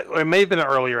it may have been an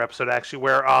earlier episode actually,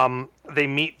 where they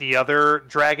meet the other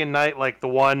Dragon Knight, like the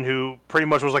one who pretty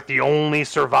much was like the only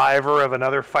survivor of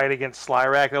another fight against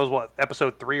Slyrak. That was what,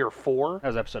 episode 3 or 4? That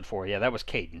was episode 4. Yeah, that was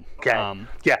Caden. Okay.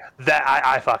 Yeah, that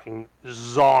I fucking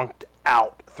zonked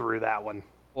out through that one.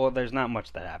 Well, there's not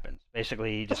much that happens.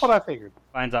 Basically, he just that's what I figured.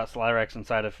 Finds out Slyrak's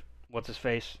inside of what's his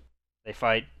face. They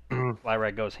fight.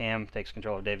 Slyrak goes ham, takes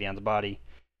control of Davion's body.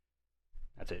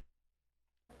 That's it.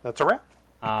 That's a wrap.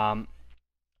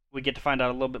 We get to find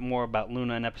out a little bit more about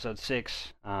Luna in episode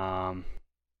 6. They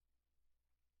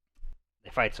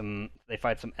fight some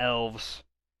elves.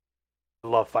 I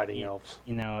love fighting elves.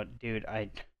 Dude, I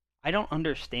don't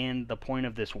understand the point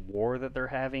of this war that they're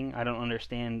having. I don't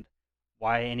understand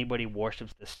why anybody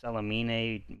worships the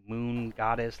Selamine moon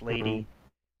goddess lady.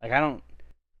 I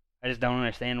just don't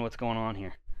understand what's going on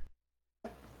here.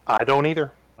 I don't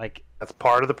either. Like, that's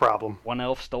part of the problem. One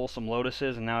elf stole some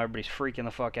lotuses, and now everybody's freaking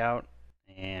the fuck out.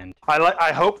 And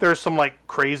I hope there's some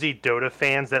crazy Dota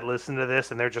fans that listen to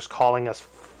this, and they're just calling us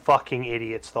fucking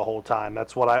idiots the whole time.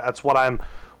 That's what I'm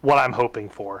hoping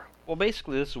for. Well,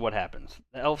 basically, this is what happens.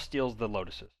 The elf steals the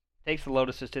lotuses, takes the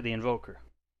lotuses to the Invoker.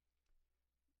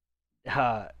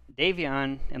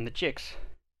 Davion and the chicks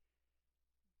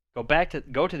go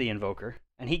to the Invoker,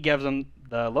 and he gives them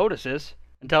the lotuses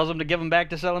and tells them to give them back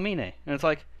to Selamine. And it's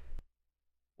like,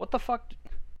 what the fuck?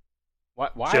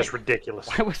 Why? Just ridiculous.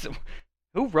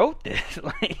 Who wrote this?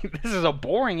 This is a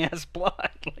boring ass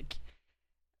plot.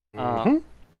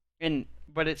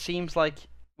 But it seems like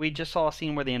we just saw a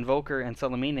scene where the Invoker and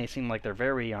Selamine seem like they're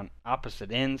very on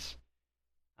opposite ends.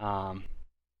 But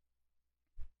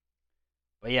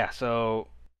yeah, so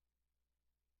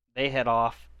they head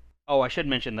off. Oh, I should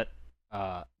mention that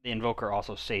the Invoker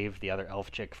also saved the other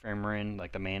elf chick, Fimrin,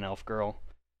 like the main elf girl.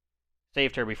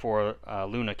 Saved her before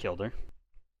Luna killed her.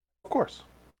 Of course.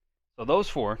 So those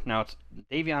four, now it's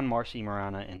Davion, Marcy,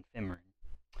 Marana, and Fimrin,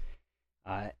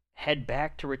 head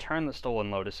back to return the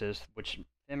stolen lotuses, which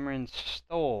Fimrin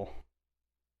stole.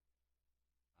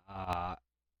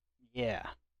 Yeah.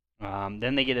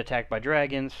 Then they get attacked by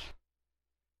dragons.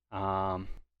 And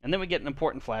then we get an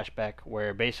important flashback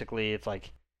where basically it's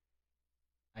like,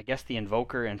 I guess the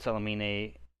Invoker and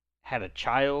Salamine had a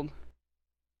child.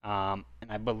 And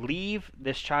I believe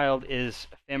this child is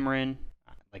Fimrin,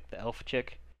 like the elf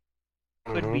chick.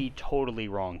 Could be totally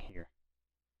wrong here.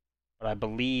 But I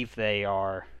believe they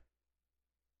are.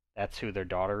 That's who their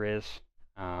daughter is.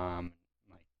 That's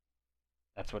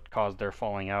what caused their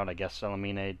falling out. I guess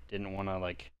Salamine didn't want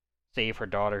to save her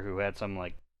daughter, who had some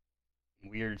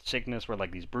weird sickness where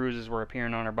these bruises were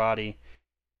appearing on her body.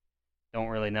 Don't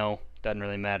really know. Doesn't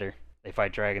really matter. They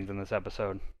fight dragons in this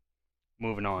episode.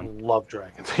 Moving on. Love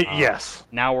dragons. Yes.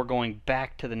 Now we're going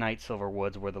back to the Night Silver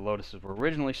Woods where the lotuses were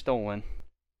originally stolen.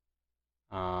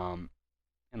 And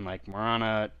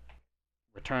Marana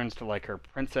returns to her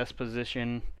princess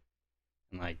position.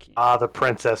 And the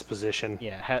princess position.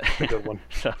 Yeah, a good one.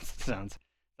 sounds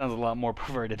a lot more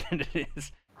perverted than it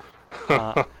is.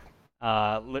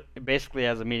 Basically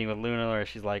has a meeting with Luna where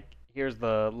she's like, here's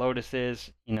the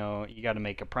lotuses, you got to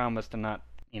make a promise to not,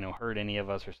 hurt any of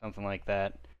us or something like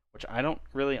that, which I don't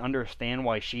really understand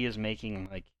why she is making,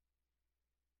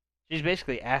 she's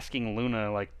basically asking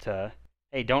Luna, to,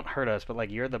 hey, don't hurt us, but,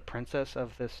 you're the princess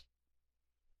of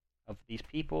these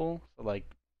people, so,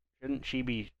 shouldn't she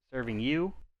be serving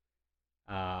you?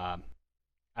 I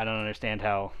don't understand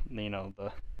how,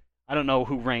 I don't know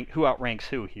who outranks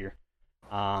who here.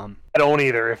 I don't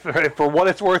either. If for what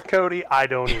it's worth, Cody, I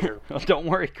don't either. Well, don't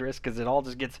worry, Chris, because it all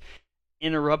just gets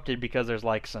interrupted because there's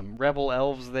some rebel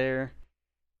elves there.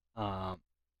 The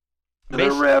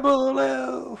rebel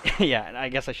elf. Yeah, and I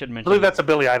guess I should mention. I believe that's a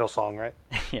Billy Idol song, right?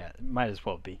 Yeah, it might as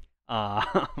well be.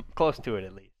 Close to it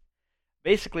at least.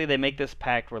 Basically, they make this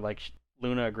pact where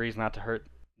Luna agrees not to hurt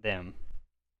them,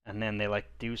 and then they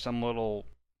do some little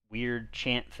weird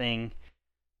chant thing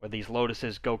where these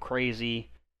lotuses go crazy.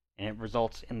 And it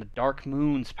results in the Dark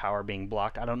Moon's power being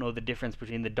blocked. I don't know the difference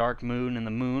between the Dark Moon and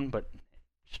the Moon, but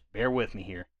just bear with me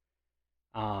here.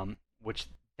 Which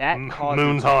that causes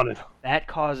Moon's haunted. That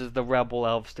causes the rebel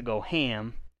elves to go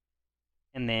ham,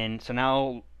 and then so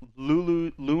now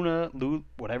Luna,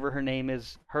 whatever her name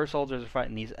is, her soldiers are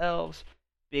fighting these elves.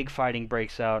 Big fighting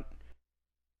breaks out.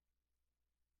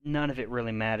 None of it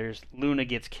really matters. Luna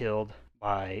gets killed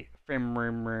by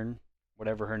Fimrin,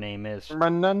 whatever her name is.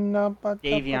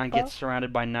 Davion gets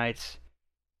surrounded by knights.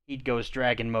 He goes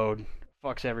dragon mode,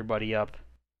 fucks everybody up.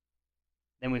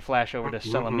 Then we flash over to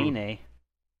Salamine.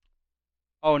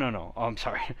 Oh, no. Oh, I'm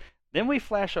sorry. Then we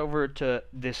flash over to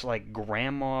this,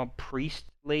 grandma priest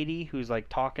lady who's,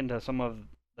 talking to some of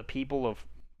the people of...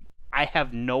 I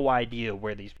have no idea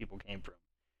where these people came from.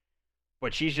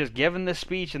 But she's just giving this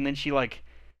speech, and then she,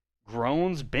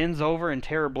 groans, bends over, and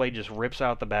Terrorblade just rips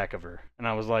out the back of her. And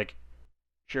I was like...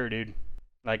 Sure, dude.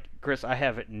 Chris, I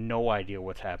have no idea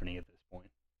what's happening at this point.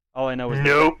 All I know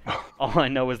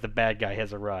is the bad guy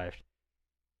has arrived.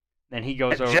 Then he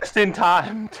goes over just in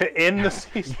time to end the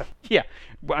season. Yeah,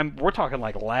 we're talking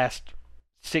last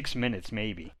 6 minutes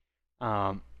maybe.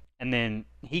 And then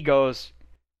he goes.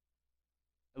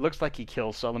 It looks like he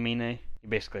kills Salamine. He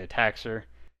basically attacks her,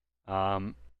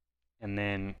 and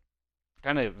then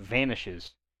kind of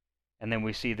vanishes. And then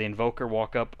we see the Invoker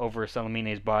walk up over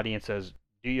Salamine's body and says,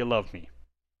 "Do you love me?"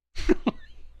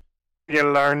 You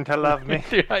learn to love me.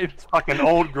 Dude, it's fucking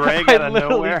old Greg out of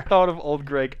nowhere. I thought of old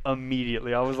Greg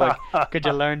immediately. I was like, could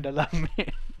you learn to love me?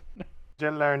 Could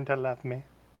you learn to love me?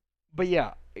 But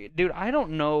yeah, dude, I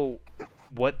don't know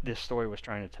what this story was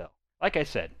trying to tell. Like I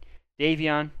said,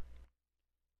 Davion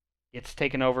gets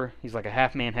taken over. He's like a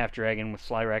half man, half dragon with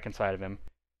Slyrak inside of him.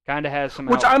 Kind of has some...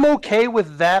 Which I'm okay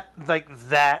with that,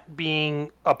 that being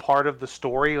a part of the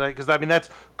story, because that's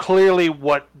clearly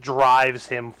what drives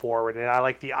him forward, and I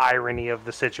like the irony of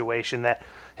the situation that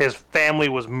his family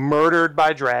was murdered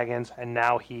by dragons, and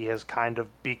now he has kind of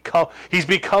become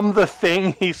the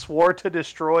thing he swore to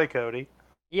destroy, Cody.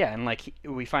 Yeah, and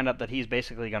we find out that he's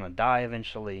basically gonna die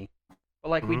eventually,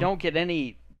 but we don't get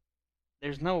any...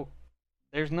 There's no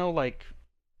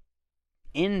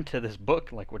into this book,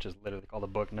 which is literally called a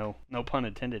book, no pun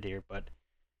intended here, but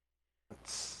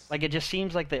it just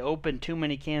seems like they opened too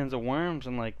many cans of worms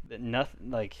and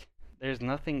nothing,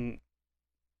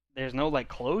 there's no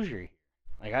closure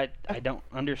here. I don't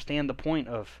understand the point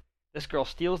of This girl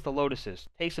steals the lotuses,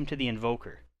 takes them to the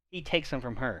Invoker. He takes them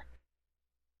from her.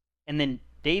 And then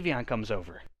Davion comes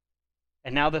over.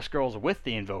 And now this girl's with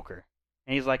the Invoker.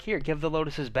 And he's like, here, give the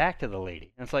lotuses back to the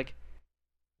lady. And it's like,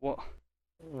 well,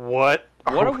 What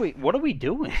what are we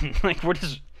doing? Like, we're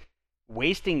just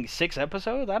wasting 6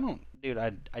 episodes?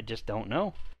 I just don't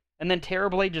know. And then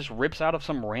Terrorblade just rips out of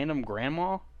some random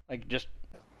grandma, like just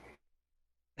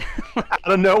out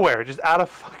of nowhere, just out of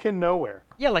fucking nowhere.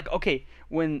 yeah, like okay,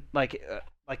 when like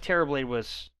Terrorblade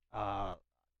was, I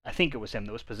think it was him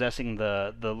that was possessing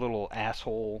the little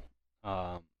asshole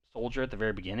soldier at the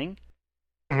very beginning.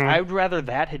 Mhm. I'd rather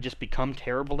that had just become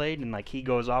Terrorblade and like he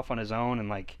goes off on his own and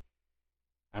like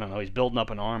I don't know, he's building up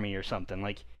an army or something.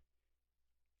 Like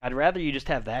I'd rather you just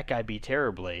have that guy be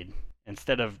Terrorblade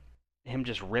instead of him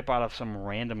just rip out of some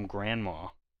random grandma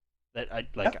that I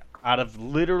like out of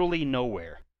literally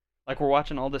nowhere. Like we're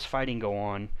watching all this fighting go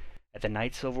on at the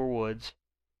Night Silver Woods,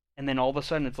 and then all of a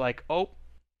sudden it's like, oh,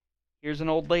 here's an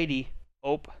old lady.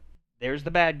 Oh, there's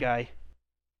the bad guy.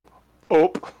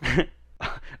 Oh.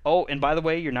 Oh, and by the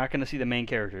way, you're not going to see the main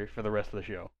character for the rest of the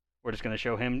show. We're just going to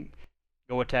show him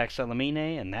go attack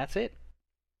Salamine, and that's it.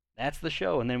 That's the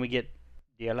show. And then we get,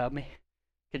 do you love me?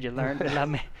 Could you learn to love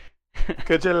me?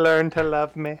 Could you learn to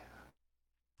love me?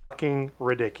 Fucking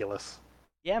ridiculous.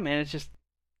 Yeah, man, it's just,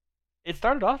 it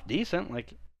started off decent.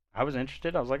 Like, I was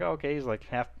interested. I was like, oh, okay, he's like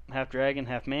half dragon,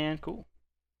 half man. Cool.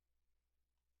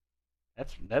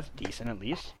 That's decent at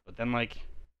least. But then, like,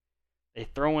 they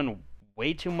throw in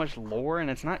way too much lore, and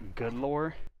it's not good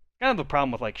lore. Kind of the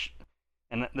problem with, like,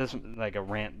 and this is like a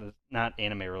rant that's not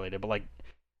anime related, but, like,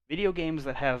 video games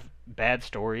that have bad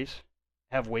stories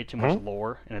have way too much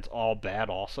lore, and it's all bad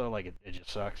also. Like, it just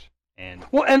sucks. And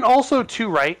Well, and also too,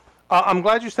 right? I'm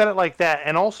glad you said it like that.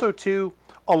 And also too,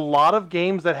 a lot of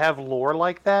games that have lore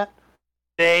like that,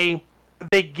 they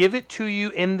give it to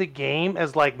you in the game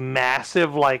as like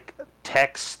massive like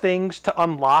text things to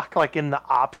unlock, like in the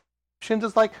options.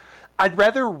 It's like I'd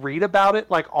rather read about it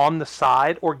like on the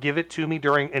side or give it to me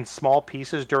in small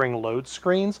pieces during load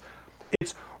screens.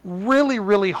 It's really,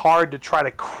 really hard to try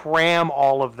to cram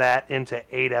all of that into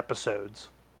 8 episodes.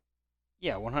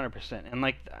 yeah, 100%. And,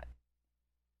 like,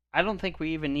 I don't think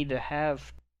we even need to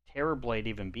have Terrorblade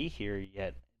even be here yet.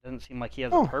 It doesn't seem like he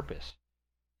has a purpose.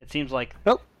 It seems like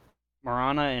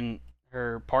Marana and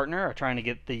her partner are trying to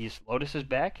get these lotuses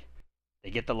back. They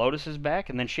get the lotuses back,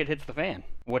 and then shit hits the fan.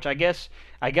 Which I guess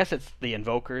it's the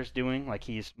Invoker's doing. Like,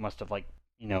 must have, like,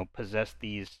 possessed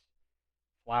these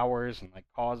flowers and, like,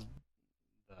 caused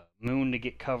the moon to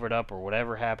get covered up or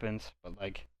whatever happens. But,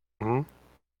 like,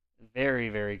 very,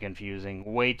 very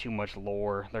confusing. Way too much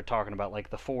lore. They're talking about, like,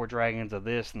 the 4 dragons of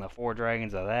this and the 4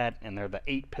 dragons of that, and they're the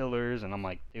 8 pillars, and I'm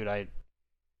like, dude, I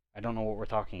don't know what we're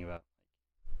talking about.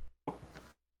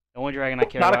 The only dragon I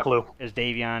care about is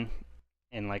Davion,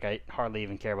 and, like, I hardly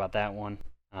even care about that one.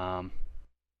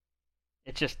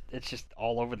 It's just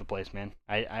all over the place, man.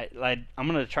 I'm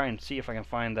gonna try and see if I can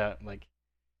find that, like,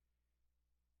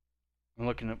 I'm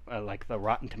looking at like the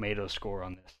Rotten Tomatoes score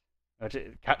on this.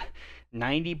 It got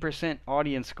 90%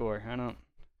 audience score. I don't.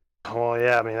 Well,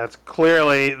 yeah, I mean that's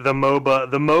clearly the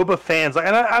MOBA fans. Like,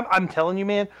 and I'm telling you,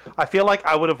 man, I feel like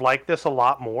I would have liked this a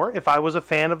lot more if I was a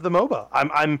fan of the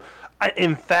MOBA.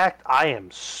 In fact, I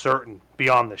am certain,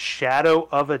 beyond the shadow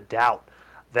of a doubt,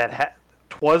 that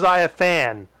was I a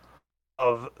fan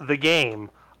of the game,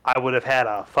 I would have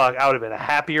been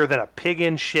happier than a pig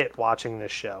in shit watching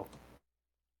this show.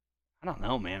 I don't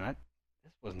know, man.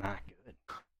 This was not good.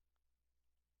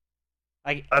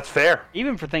 That's fair.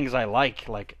 Even for things I like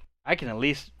I can at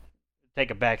least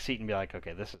take a back seat and be like,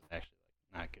 okay, this is actually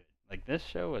not good. Like, this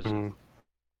show is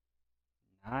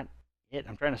not it.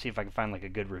 I'm trying to see if I can find like a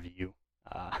good review.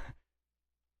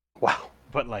 Wow.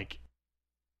 But like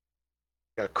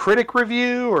a critic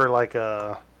review or like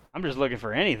a. I'm just looking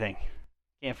for anything.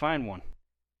 Can't find one.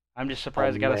 I'm just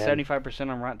surprised it got a 75%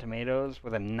 on Rotten Tomatoes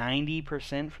with a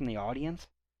 90% from the audience.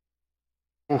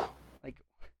 Ooh. Like,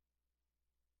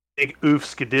 big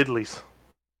oofskadidleys.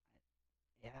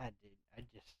 Yeah, dude.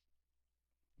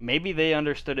 Maybe they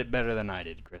understood it better than I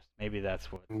did, Chris. Maybe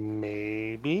that's what.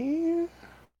 Maybe.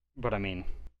 But I mean,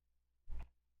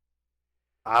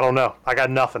 I don't know. I got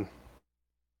nothing.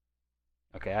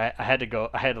 Okay, I had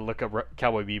to look up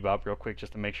Cowboy Bebop real quick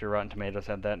just to make sure Rotten Tomatoes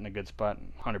had that in a good spot.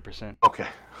 100%. Okay.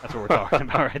 That's what we're talking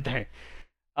about right there.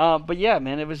 But yeah,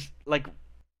 man, it was like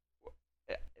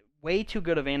way too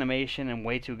good of animation and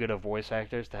way too good of voice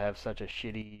actors to have such a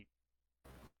shitty,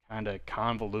 kind of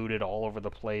convoluted, all over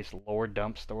the place lore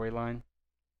dump storyline.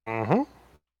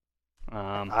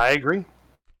 I agree.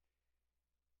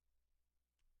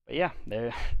 But yeah,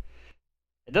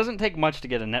 It doesn't take much to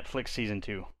get a Netflix season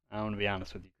 2. I want to be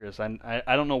honest with you, Chris. I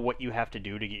don't know what you have to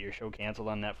do to get your show canceled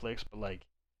on Netflix, but like,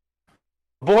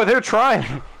 Boy, they're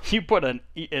trying. you put as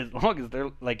long as they're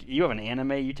like, you have an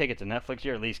anime, you take it to Netflix,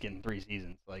 you're at least getting 3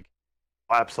 seasons. Like,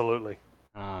 Absolutely.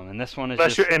 and this one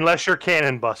is Unless you're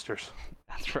Cannon Busters.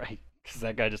 That's right, because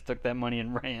that guy just took that money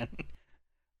and ran. They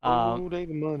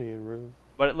the money and ran.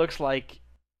 But it looks like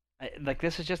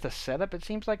this is just a setup. It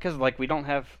seems like, because like we don't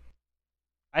have.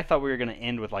 I thought we were gonna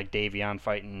end with like Davion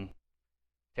fighting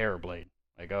Terrorblade.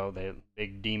 Like, oh, the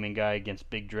big demon guy against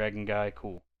big dragon guy.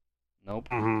 Cool. Nope.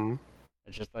 Mm-hmm.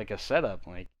 It's just like a setup.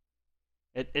 Like,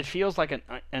 it feels like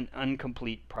an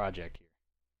incomplete project here.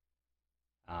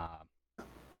 I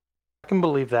can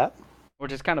believe that.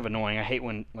 Which is kind of annoying. I hate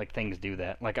when like things do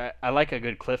that. Like I like a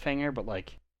good cliffhanger, but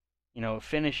like,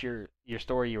 finish your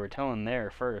story you were telling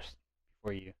there first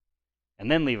before you,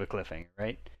 and then leave a cliffhanger,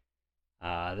 right?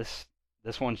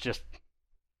 This one's just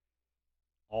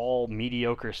all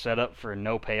mediocre setup for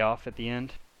no payoff at the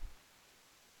end,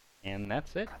 and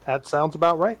that's it. That sounds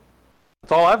about right.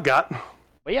 That's all I've got.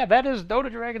 But yeah, that is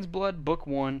Dota Dragon's Blood Book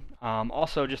 1.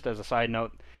 Also, just as a side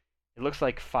note, it looks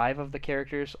like 5 of the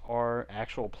characters are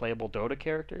actual playable Dota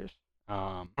characters.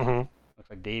 Looks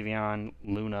like Davion,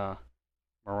 Luna,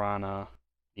 Mirana,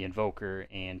 the Invoker,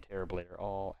 and Terrorblade are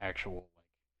all actual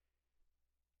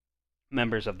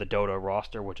members of the Dota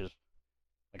roster, which is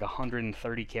like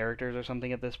 130 characters or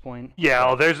something at this point. Yeah,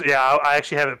 I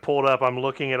actually have it pulled up. I'm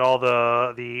looking at all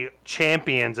the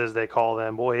champions, as they call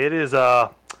them. Boy, it is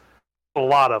a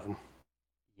lot of them.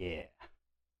 Yeah.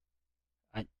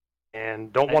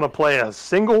 And don't want to play a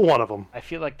single one of them. I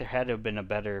feel like there had to have been a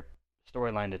better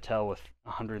storyline to tell with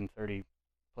 130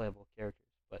 playable characters,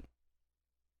 but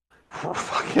we're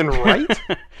fucking right.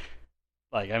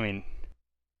 Like, I mean,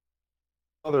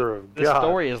 Mother of the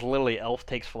story is literally Elf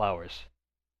takes flowers.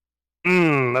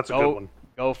 That's a good one.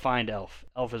 Go find Elf.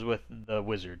 Elf is with the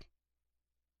wizard.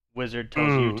 Wizard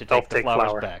tells you to take the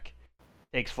flowers back.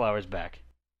 Takes flowers back.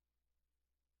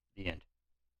 The end.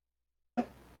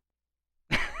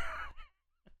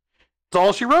 That's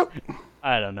all she wrote.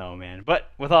 I don't know, man.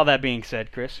 But with all that being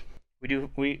said, Chris, we've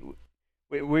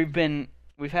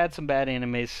had some bad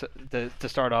animes to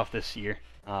start off this year.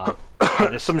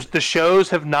 The shows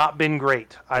have not been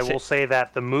great. I will say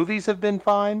that the movies have been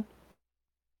fine.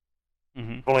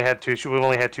 Mm-hmm. We've only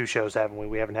had 2 shows, haven't we?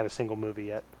 We haven't had a single movie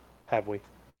yet, have we?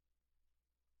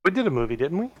 We did a movie,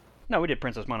 didn't we? No, we did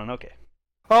Princess Mononoke.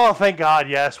 Oh, thank God!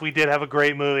 Yes, we did have a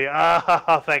great movie.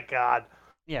 Ah, thank God.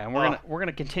 Yeah, and we're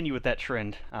gonna continue with that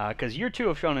trend, because year 2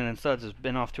 of Shonen and Studs has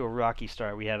been off to a rocky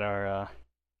start. We had our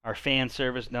fan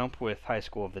service dump with High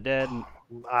School of the Dead.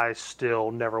 I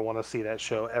still never want to see that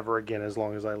show ever again as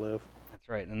long as I live. That's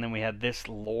right. And then we had this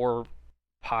lore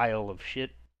pile of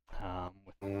shit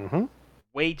with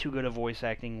way too good of voice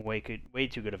acting, way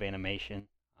too good of animation.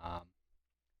 And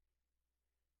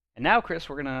now, Chris,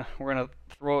 we're gonna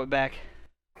throw it back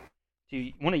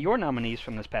to one of your nominees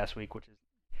from this past week, which is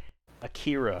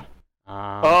Akira.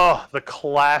 The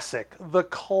classic.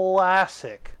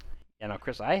 Yeah, no,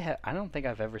 Chris, I don't think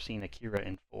I've ever seen Akira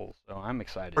in full, so I'm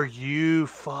excited. Are you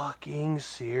fucking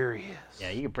serious? Yeah,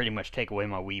 you can pretty much take away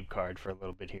my weeb card for a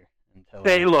little bit here.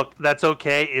 Hey, look, that's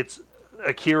okay. It's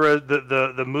Akira.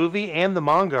 The movie and the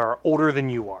manga are older than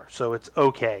you are, so it's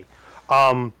okay.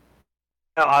 I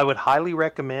would highly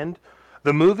recommend.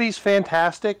 The movie's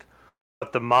fantastic,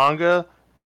 but the manga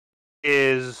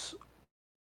is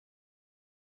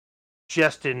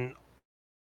just an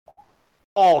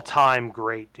all-time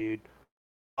great, dude.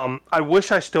 I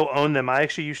wish I still owned them. I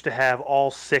actually used to have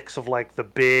all 6 of the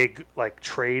big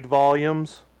trade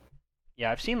volumes.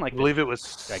 Yeah, I've seen I believe it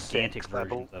was gigantic 6,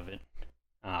 versions of it.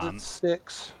 Is it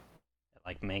 6?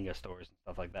 Like manga stores and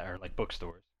stuff like that, or like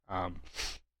bookstores.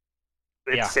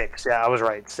 It's 6. Yeah, I was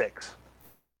right. 6.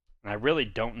 And I really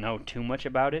don't know too much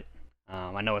about it.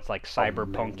 I know it's like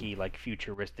cyberpunky, like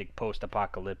futuristic,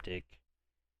 post-apocalyptic.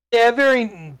 Yeah, very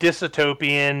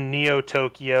dystopian,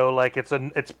 Neo-Tokyo.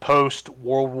 It's post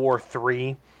World War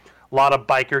III. A lot of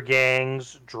biker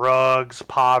gangs, drugs,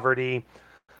 poverty,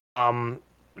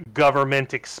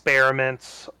 government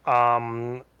experiments,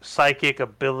 psychic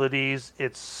abilities.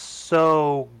 It's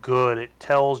so good. It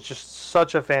tells just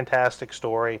such a fantastic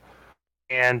story.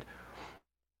 And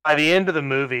by the end of the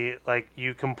movie,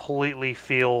 you completely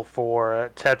feel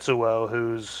for Tetsuo,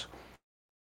 who's,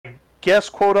 I guess,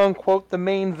 quote unquote, the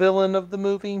main villain of the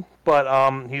movie, but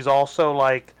he's also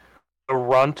the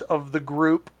runt of the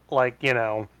group. It's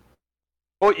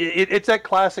that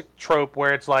classic trope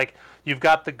where it's you've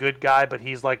got the good guy, but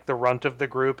he's the runt of the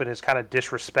group and is kind of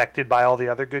disrespected by all the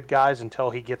other good guys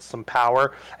until he gets some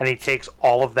power, and he takes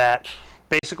all of that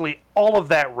basically all of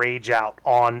that rage out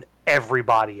on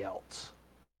everybody else.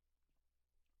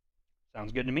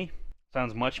 Sounds good to me.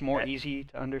 Sounds much more easy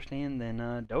to understand than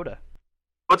Dota.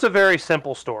 It's a very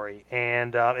simple story,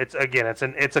 and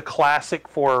it's a classic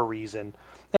for a reason.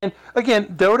 And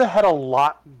again, Dota had a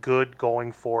lot good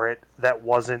going for it that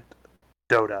wasn't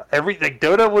Dota.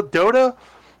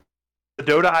 The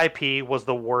Dota IP was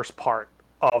the worst part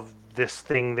of this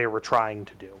thing they were trying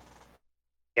to do.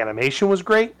 The animation was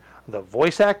great. The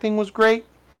voice acting was great.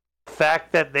 The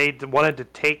fact that they wanted to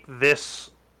take this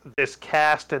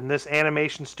cast and this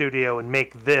animation studio and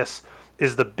make this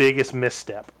is the biggest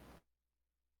misstep.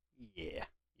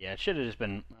 Yeah, it should have just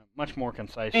been a much more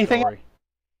concise Anything story.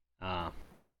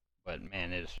 But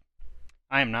man,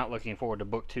 I am not looking forward to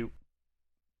book 2.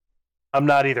 I'm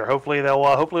not either. Hopefully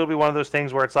it'll be one of those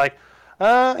things where it's like,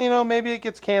 maybe it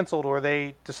gets canceled or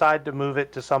they decide to move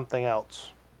it to something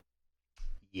else.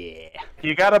 Yeah.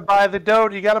 You gotta buy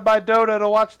Dota. You gotta buy Dota to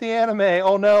watch the anime.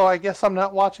 Oh no, I guess I'm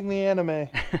not watching the anime.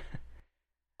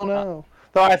 Oh no.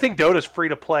 Though I think Dota's free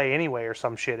to play anyway, or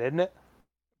some shit, isn't it?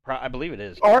 I believe it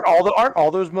is. Aren't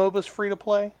all those MOBAs free to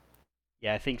play?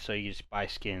 Yeah, I think so. You just buy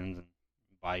skins and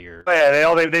buy your. Oh, yeah,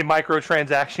 they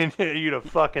microtransaction you to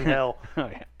fucking hell. Oh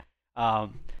yeah.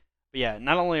 But yeah,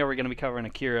 not only are we going to be covering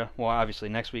Akira, well, obviously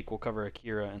next week we'll cover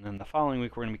Akira, and then the following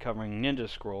week we're going to be covering Ninja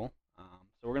Scroll.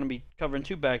 So we're going to be covering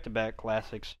 2 back-to-back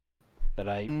classics that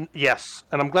I... Yes,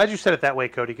 and I'm glad you said it that way,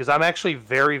 Cody, because I'm actually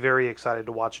very, very excited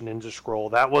to watch Ninja Scroll.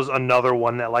 That was another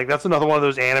one that's another one of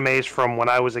those animes from when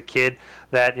I was a kid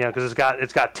that, because it's got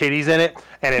titties in it,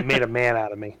 and it made a man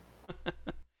out of me.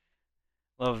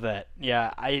 Love that.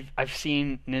 Yeah, I've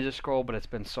seen Ninja Scroll, but it's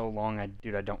been so long, I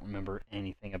don't remember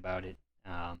anything about it.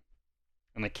 And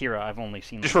Akira, I've only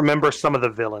seen... Just remember some of the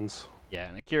villains. Yeah,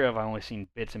 and Akira I've only seen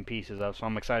bits and pieces of, so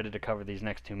I'm excited to cover these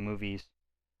next 2 movies.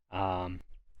 And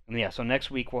yeah, so next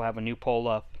week we'll have a new poll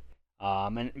up.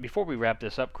 And before we wrap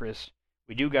this up, Chris,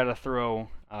 we do got to throw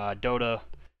Dota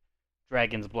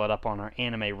Dragon's Blood up on our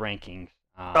anime rankings.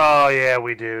 Oh yeah,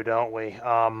 we do, don't we?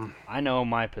 I know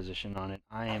my position on it.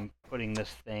 I am putting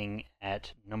this thing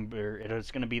at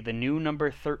it's going to be the new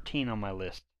number 13 on my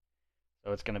list.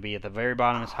 So it's going to be at the very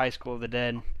bottom is High School of the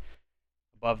Dead.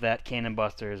 Above that, Cannon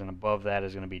Busters, and above that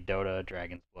is going to be Dota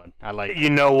Dragon's Blood. I like.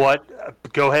 You know what?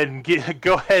 Go ahead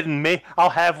and I'll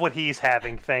have what he's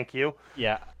having. Thank you.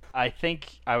 Yeah, I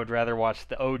think I would rather watch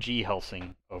the OG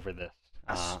Hellsing over this.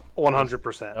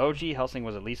 100%. OG Hellsing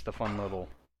was at least a fun little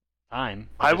time.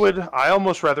 I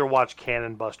almost rather watch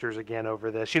Cannon Busters again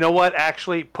over this. You know what?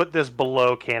 Actually, put this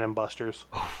below Cannon Busters.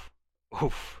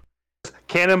 Oof.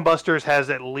 Cannon Busters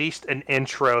has at least an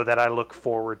intro that I look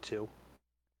forward to.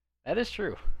 That is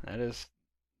true. That is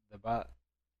about...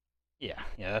 Yeah,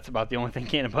 that's about the only thing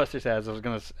Cannon Busters has. I was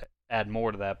going to add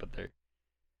more to that, but there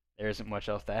isn't much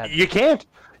else to add. You can't.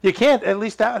 At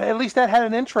least that had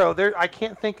an intro. I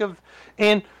can't think of...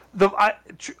 And I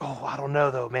don't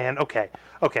know, though, man. Okay.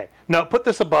 No, put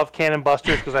this above Cannon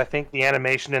Busters because I think the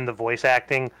animation and the voice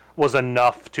acting was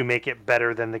enough to make it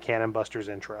better than the Cannon Busters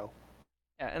intro.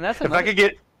 Yeah, and that's if I could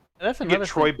get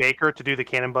Troy Baker to do the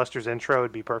Cannon Busters intro,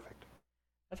 it'd be perfect.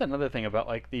 That's another thing about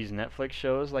like these Netflix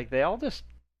shows. Like they all just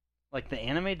like the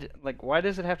anime. Like why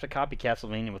does it have to copy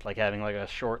Castlevania with like having like a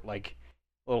short like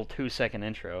little 2-second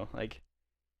intro? Like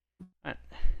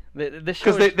this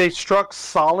show because they struck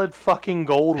solid fucking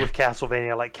gold with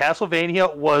Castlevania. Like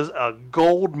Castlevania was a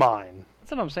gold mine. That's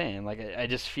what I'm saying. Like I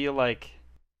just feel like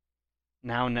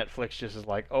now Netflix just is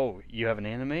like, oh, you have an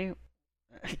anime.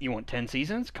 You want 10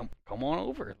 seasons? Come on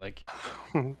over. Like,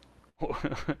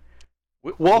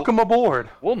 welcome aboard.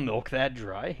 We'll milk that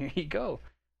dry. Here you go.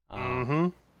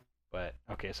 But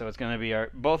okay, so it's gonna be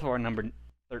both of our number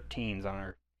 13s on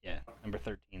our number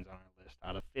 13s on our list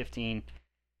out of 15.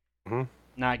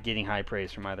 Not getting high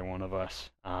praise from either one of us.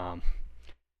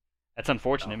 That's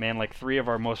unfortunate, man. Like 3 of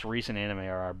our most recent anime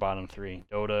are our bottom 3: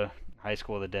 Dota, High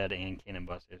School of the Dead, and Cannon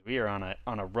Busters. We are on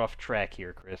a rough track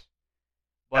here, Chris.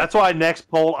 That's why next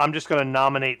poll, I'm just going to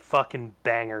nominate fucking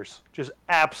bangers. Just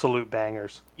absolute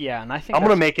bangers. Yeah, and I think I'm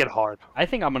going to make it hard. I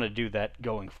think I'm going to do that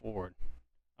going forward.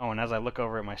 Oh, and as I look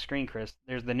over at my screen, Chris,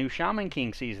 there's the new Shaman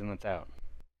King season that's out.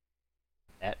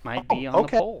 That might be on the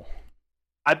poll.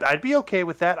 I'd be okay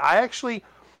with that. I actually,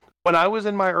 when I was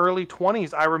in my early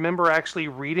 20s, I remember actually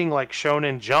reading like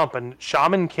Shonen Jump, and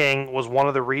Shaman King was one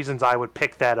of the reasons I would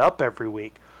pick that up every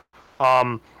week.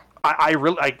 I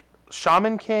really like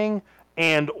Shaman King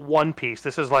and One Piece.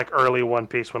 This is like early One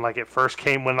Piece when it first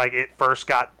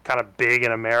got kind of big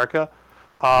in America.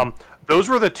 Those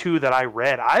were the 2 that I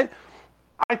read. I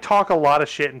talk a lot of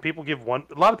shit, and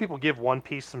a lot of people give One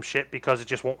Piece some shit because it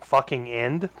just won't fucking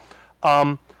end.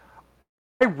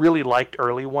 I really liked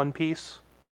early One Piece.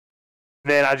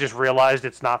 Then I just realized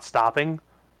it's not stopping.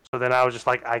 So then I was just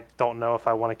like, I don't know if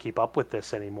I want to keep up with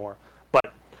this anymore.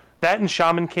 But that and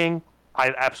Shaman King,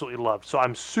 I absolutely loved. So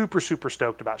I'm super, super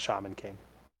stoked about Shaman King.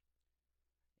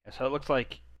 Yeah, so it looks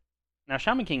like now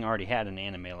Shaman King already had an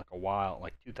anime like a while,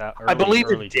 like 2000, I believe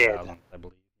early it did. 2000s, I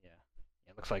believe. Yeah.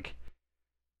 Yeah, it looks like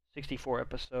 64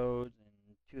 episodes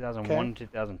in 2001 Okay.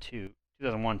 2002,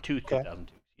 2001 to Okay.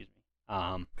 2002, excuse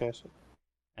me. Okay. So...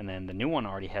 And then the new one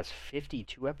already has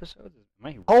 52 episodes.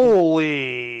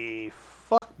 Holy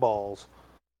fuck balls!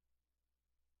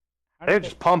 They're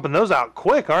just pumping those out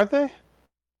quick, aren't they?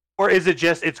 Or is it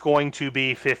just it's going to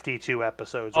be 52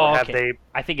 episodes? Or have they?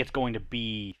 I think it's going to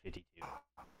be 52.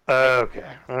 Okay.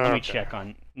 Let me check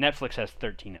on Netflix has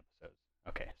 13 episodes.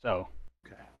 Okay, so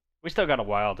we still got a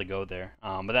while to go there.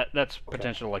 But that's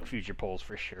potential like future polls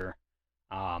for sure.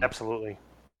 Absolutely.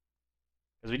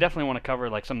 Because we definitely want to cover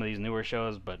like some of these newer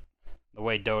shows, but the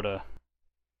way Dota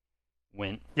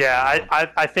went. Yeah,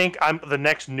 I think the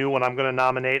next new one I'm going to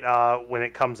nominate when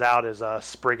it comes out is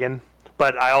Spriggan.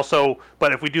 But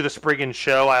if we do the Spriggan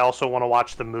show, I also want to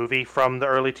watch the movie from the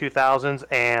early 2000s,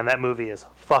 and that movie is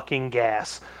fucking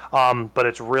gas. But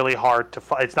it's really hard to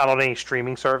it's not on any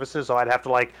streaming services, so I'd have to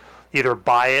like either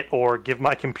buy it or give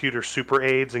my computer super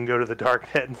aids and go to the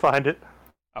darknet and find it.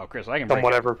 Oh, Chris, I can break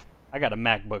whatever. I got a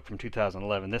MacBook from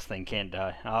 2011. This thing can't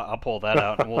die. I'll pull that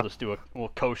out and we'll just we'll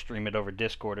co-stream it over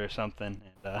Discord or something.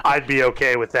 And, I'd be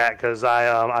okay with that because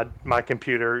my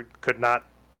computer could not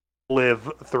live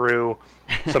through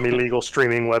some illegal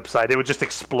streaming website. It would just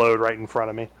explode right in front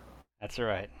of me. That's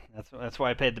right. That's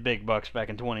why I paid the big bucks back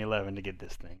in 2011 to get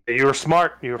this thing. You were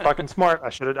smart. You were fucking smart. I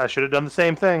should have done the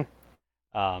same thing.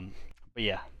 But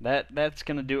yeah, that's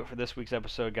gonna do it for this week's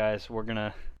episode, guys. We're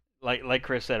gonna. Like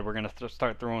Chris said, we're gonna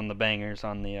start throwing the bangers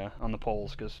on the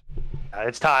polls because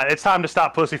it's time to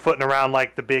stop pussyfooting around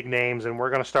like the big names, and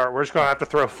we're just gonna have to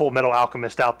throw Full Metal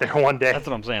Alchemist out there one day. That's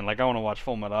what I'm saying. Like I want to watch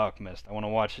Full Metal Alchemist. I want to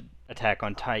watch Attack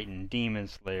on Titan, Demon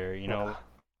Slayer. You know,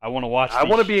 I want to watch. I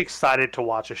want to be excited to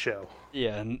watch a show.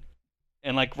 Yeah,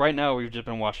 and like right now we've just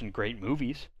been watching great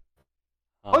movies.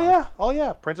 Oh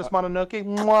yeah, Princess Mononoke.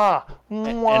 Mwah,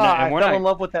 mwah. I fell in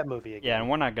love with that movie again. Yeah, and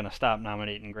we're not gonna stop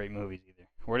nominating great movies either.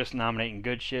 We're just nominating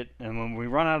good shit, and when we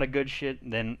run out of good shit,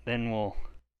 then we'll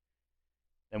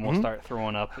start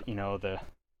throwing up, I don't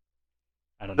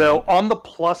know. Though on the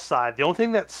plus side, the only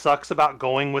thing that sucks about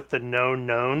going with the known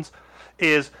knowns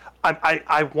is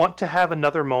I want to have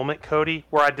another moment, Cody,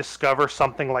 where I discover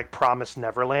something like Promised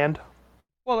Neverland.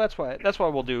 Well, that's why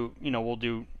we'll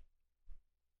do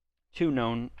two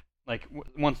known like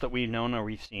ones that we've known or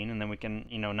we've seen, and then we can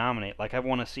nominate. Like I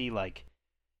want to see like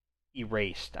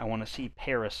Erased. I want to see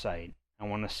Parasite. I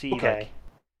want to see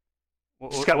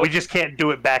we just can't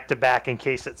do it back to back in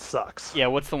case it sucks. Yeah,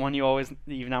 what's the one you've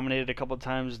nominated a couple of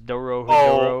times? Doro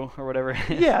Hidoro or whatever.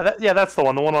 That's the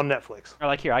one on Netflix. Or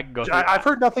like here, I could go. I've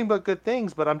heard nothing but good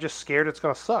things, but I'm just scared it's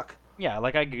gonna suck. Yeah,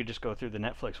 like I could just go through the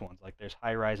Netflix ones. Like there's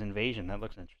High Rise Invasion. That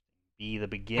looks interesting. Be the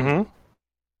Beginning.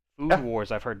 Food Wars.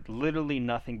 I've heard literally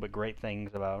nothing but great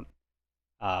things about.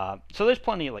 So there's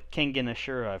plenty of like Kengan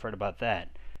Ashura. I've heard about that.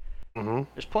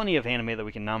 There's plenty of anime that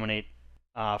we can nominate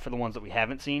for the ones that we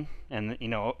haven't seen, and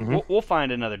we'll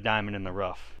find another diamond in the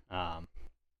rough. But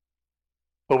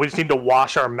we just need to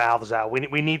wash our mouths out.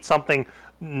 We need something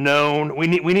known. We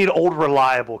need old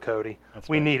reliable, Cody.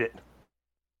 We need it.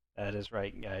 That is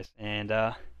right, guys. And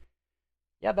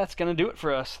that's gonna do it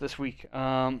for us this week.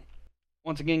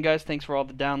 Once again, guys, thanks for all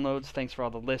the downloads. Thanks for all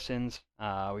the listens.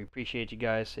 We appreciate you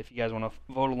guys. If you guys want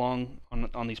to vote along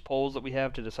on these polls that we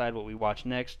have to decide what we watch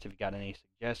next, if you got any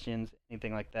suggestions,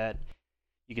 anything like that,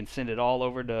 you can send it all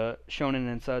over to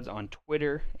Shonen and Suds on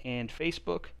Twitter and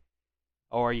Facebook.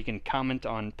 Or you can comment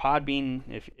on Podbean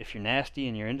if you're nasty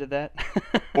and you're into that.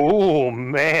 Oh,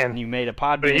 man. And you made a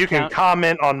Podbean But you can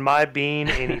comment on my bean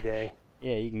any day.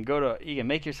 Yeah, you can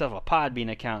make yourself a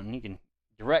Podbean account and you can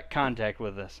direct contact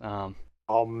with us.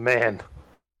 Oh, man.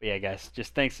 But yeah, guys,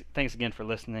 just thanks again for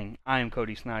listening. I am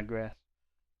Cody Snodgrass.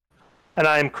 And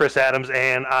I am Chris Adams,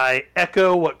 and I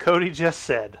echo what Cody just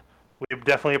said. We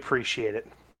definitely appreciate it.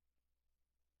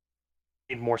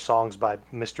 Need more songs by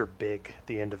Mr. Big at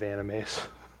the end of animes.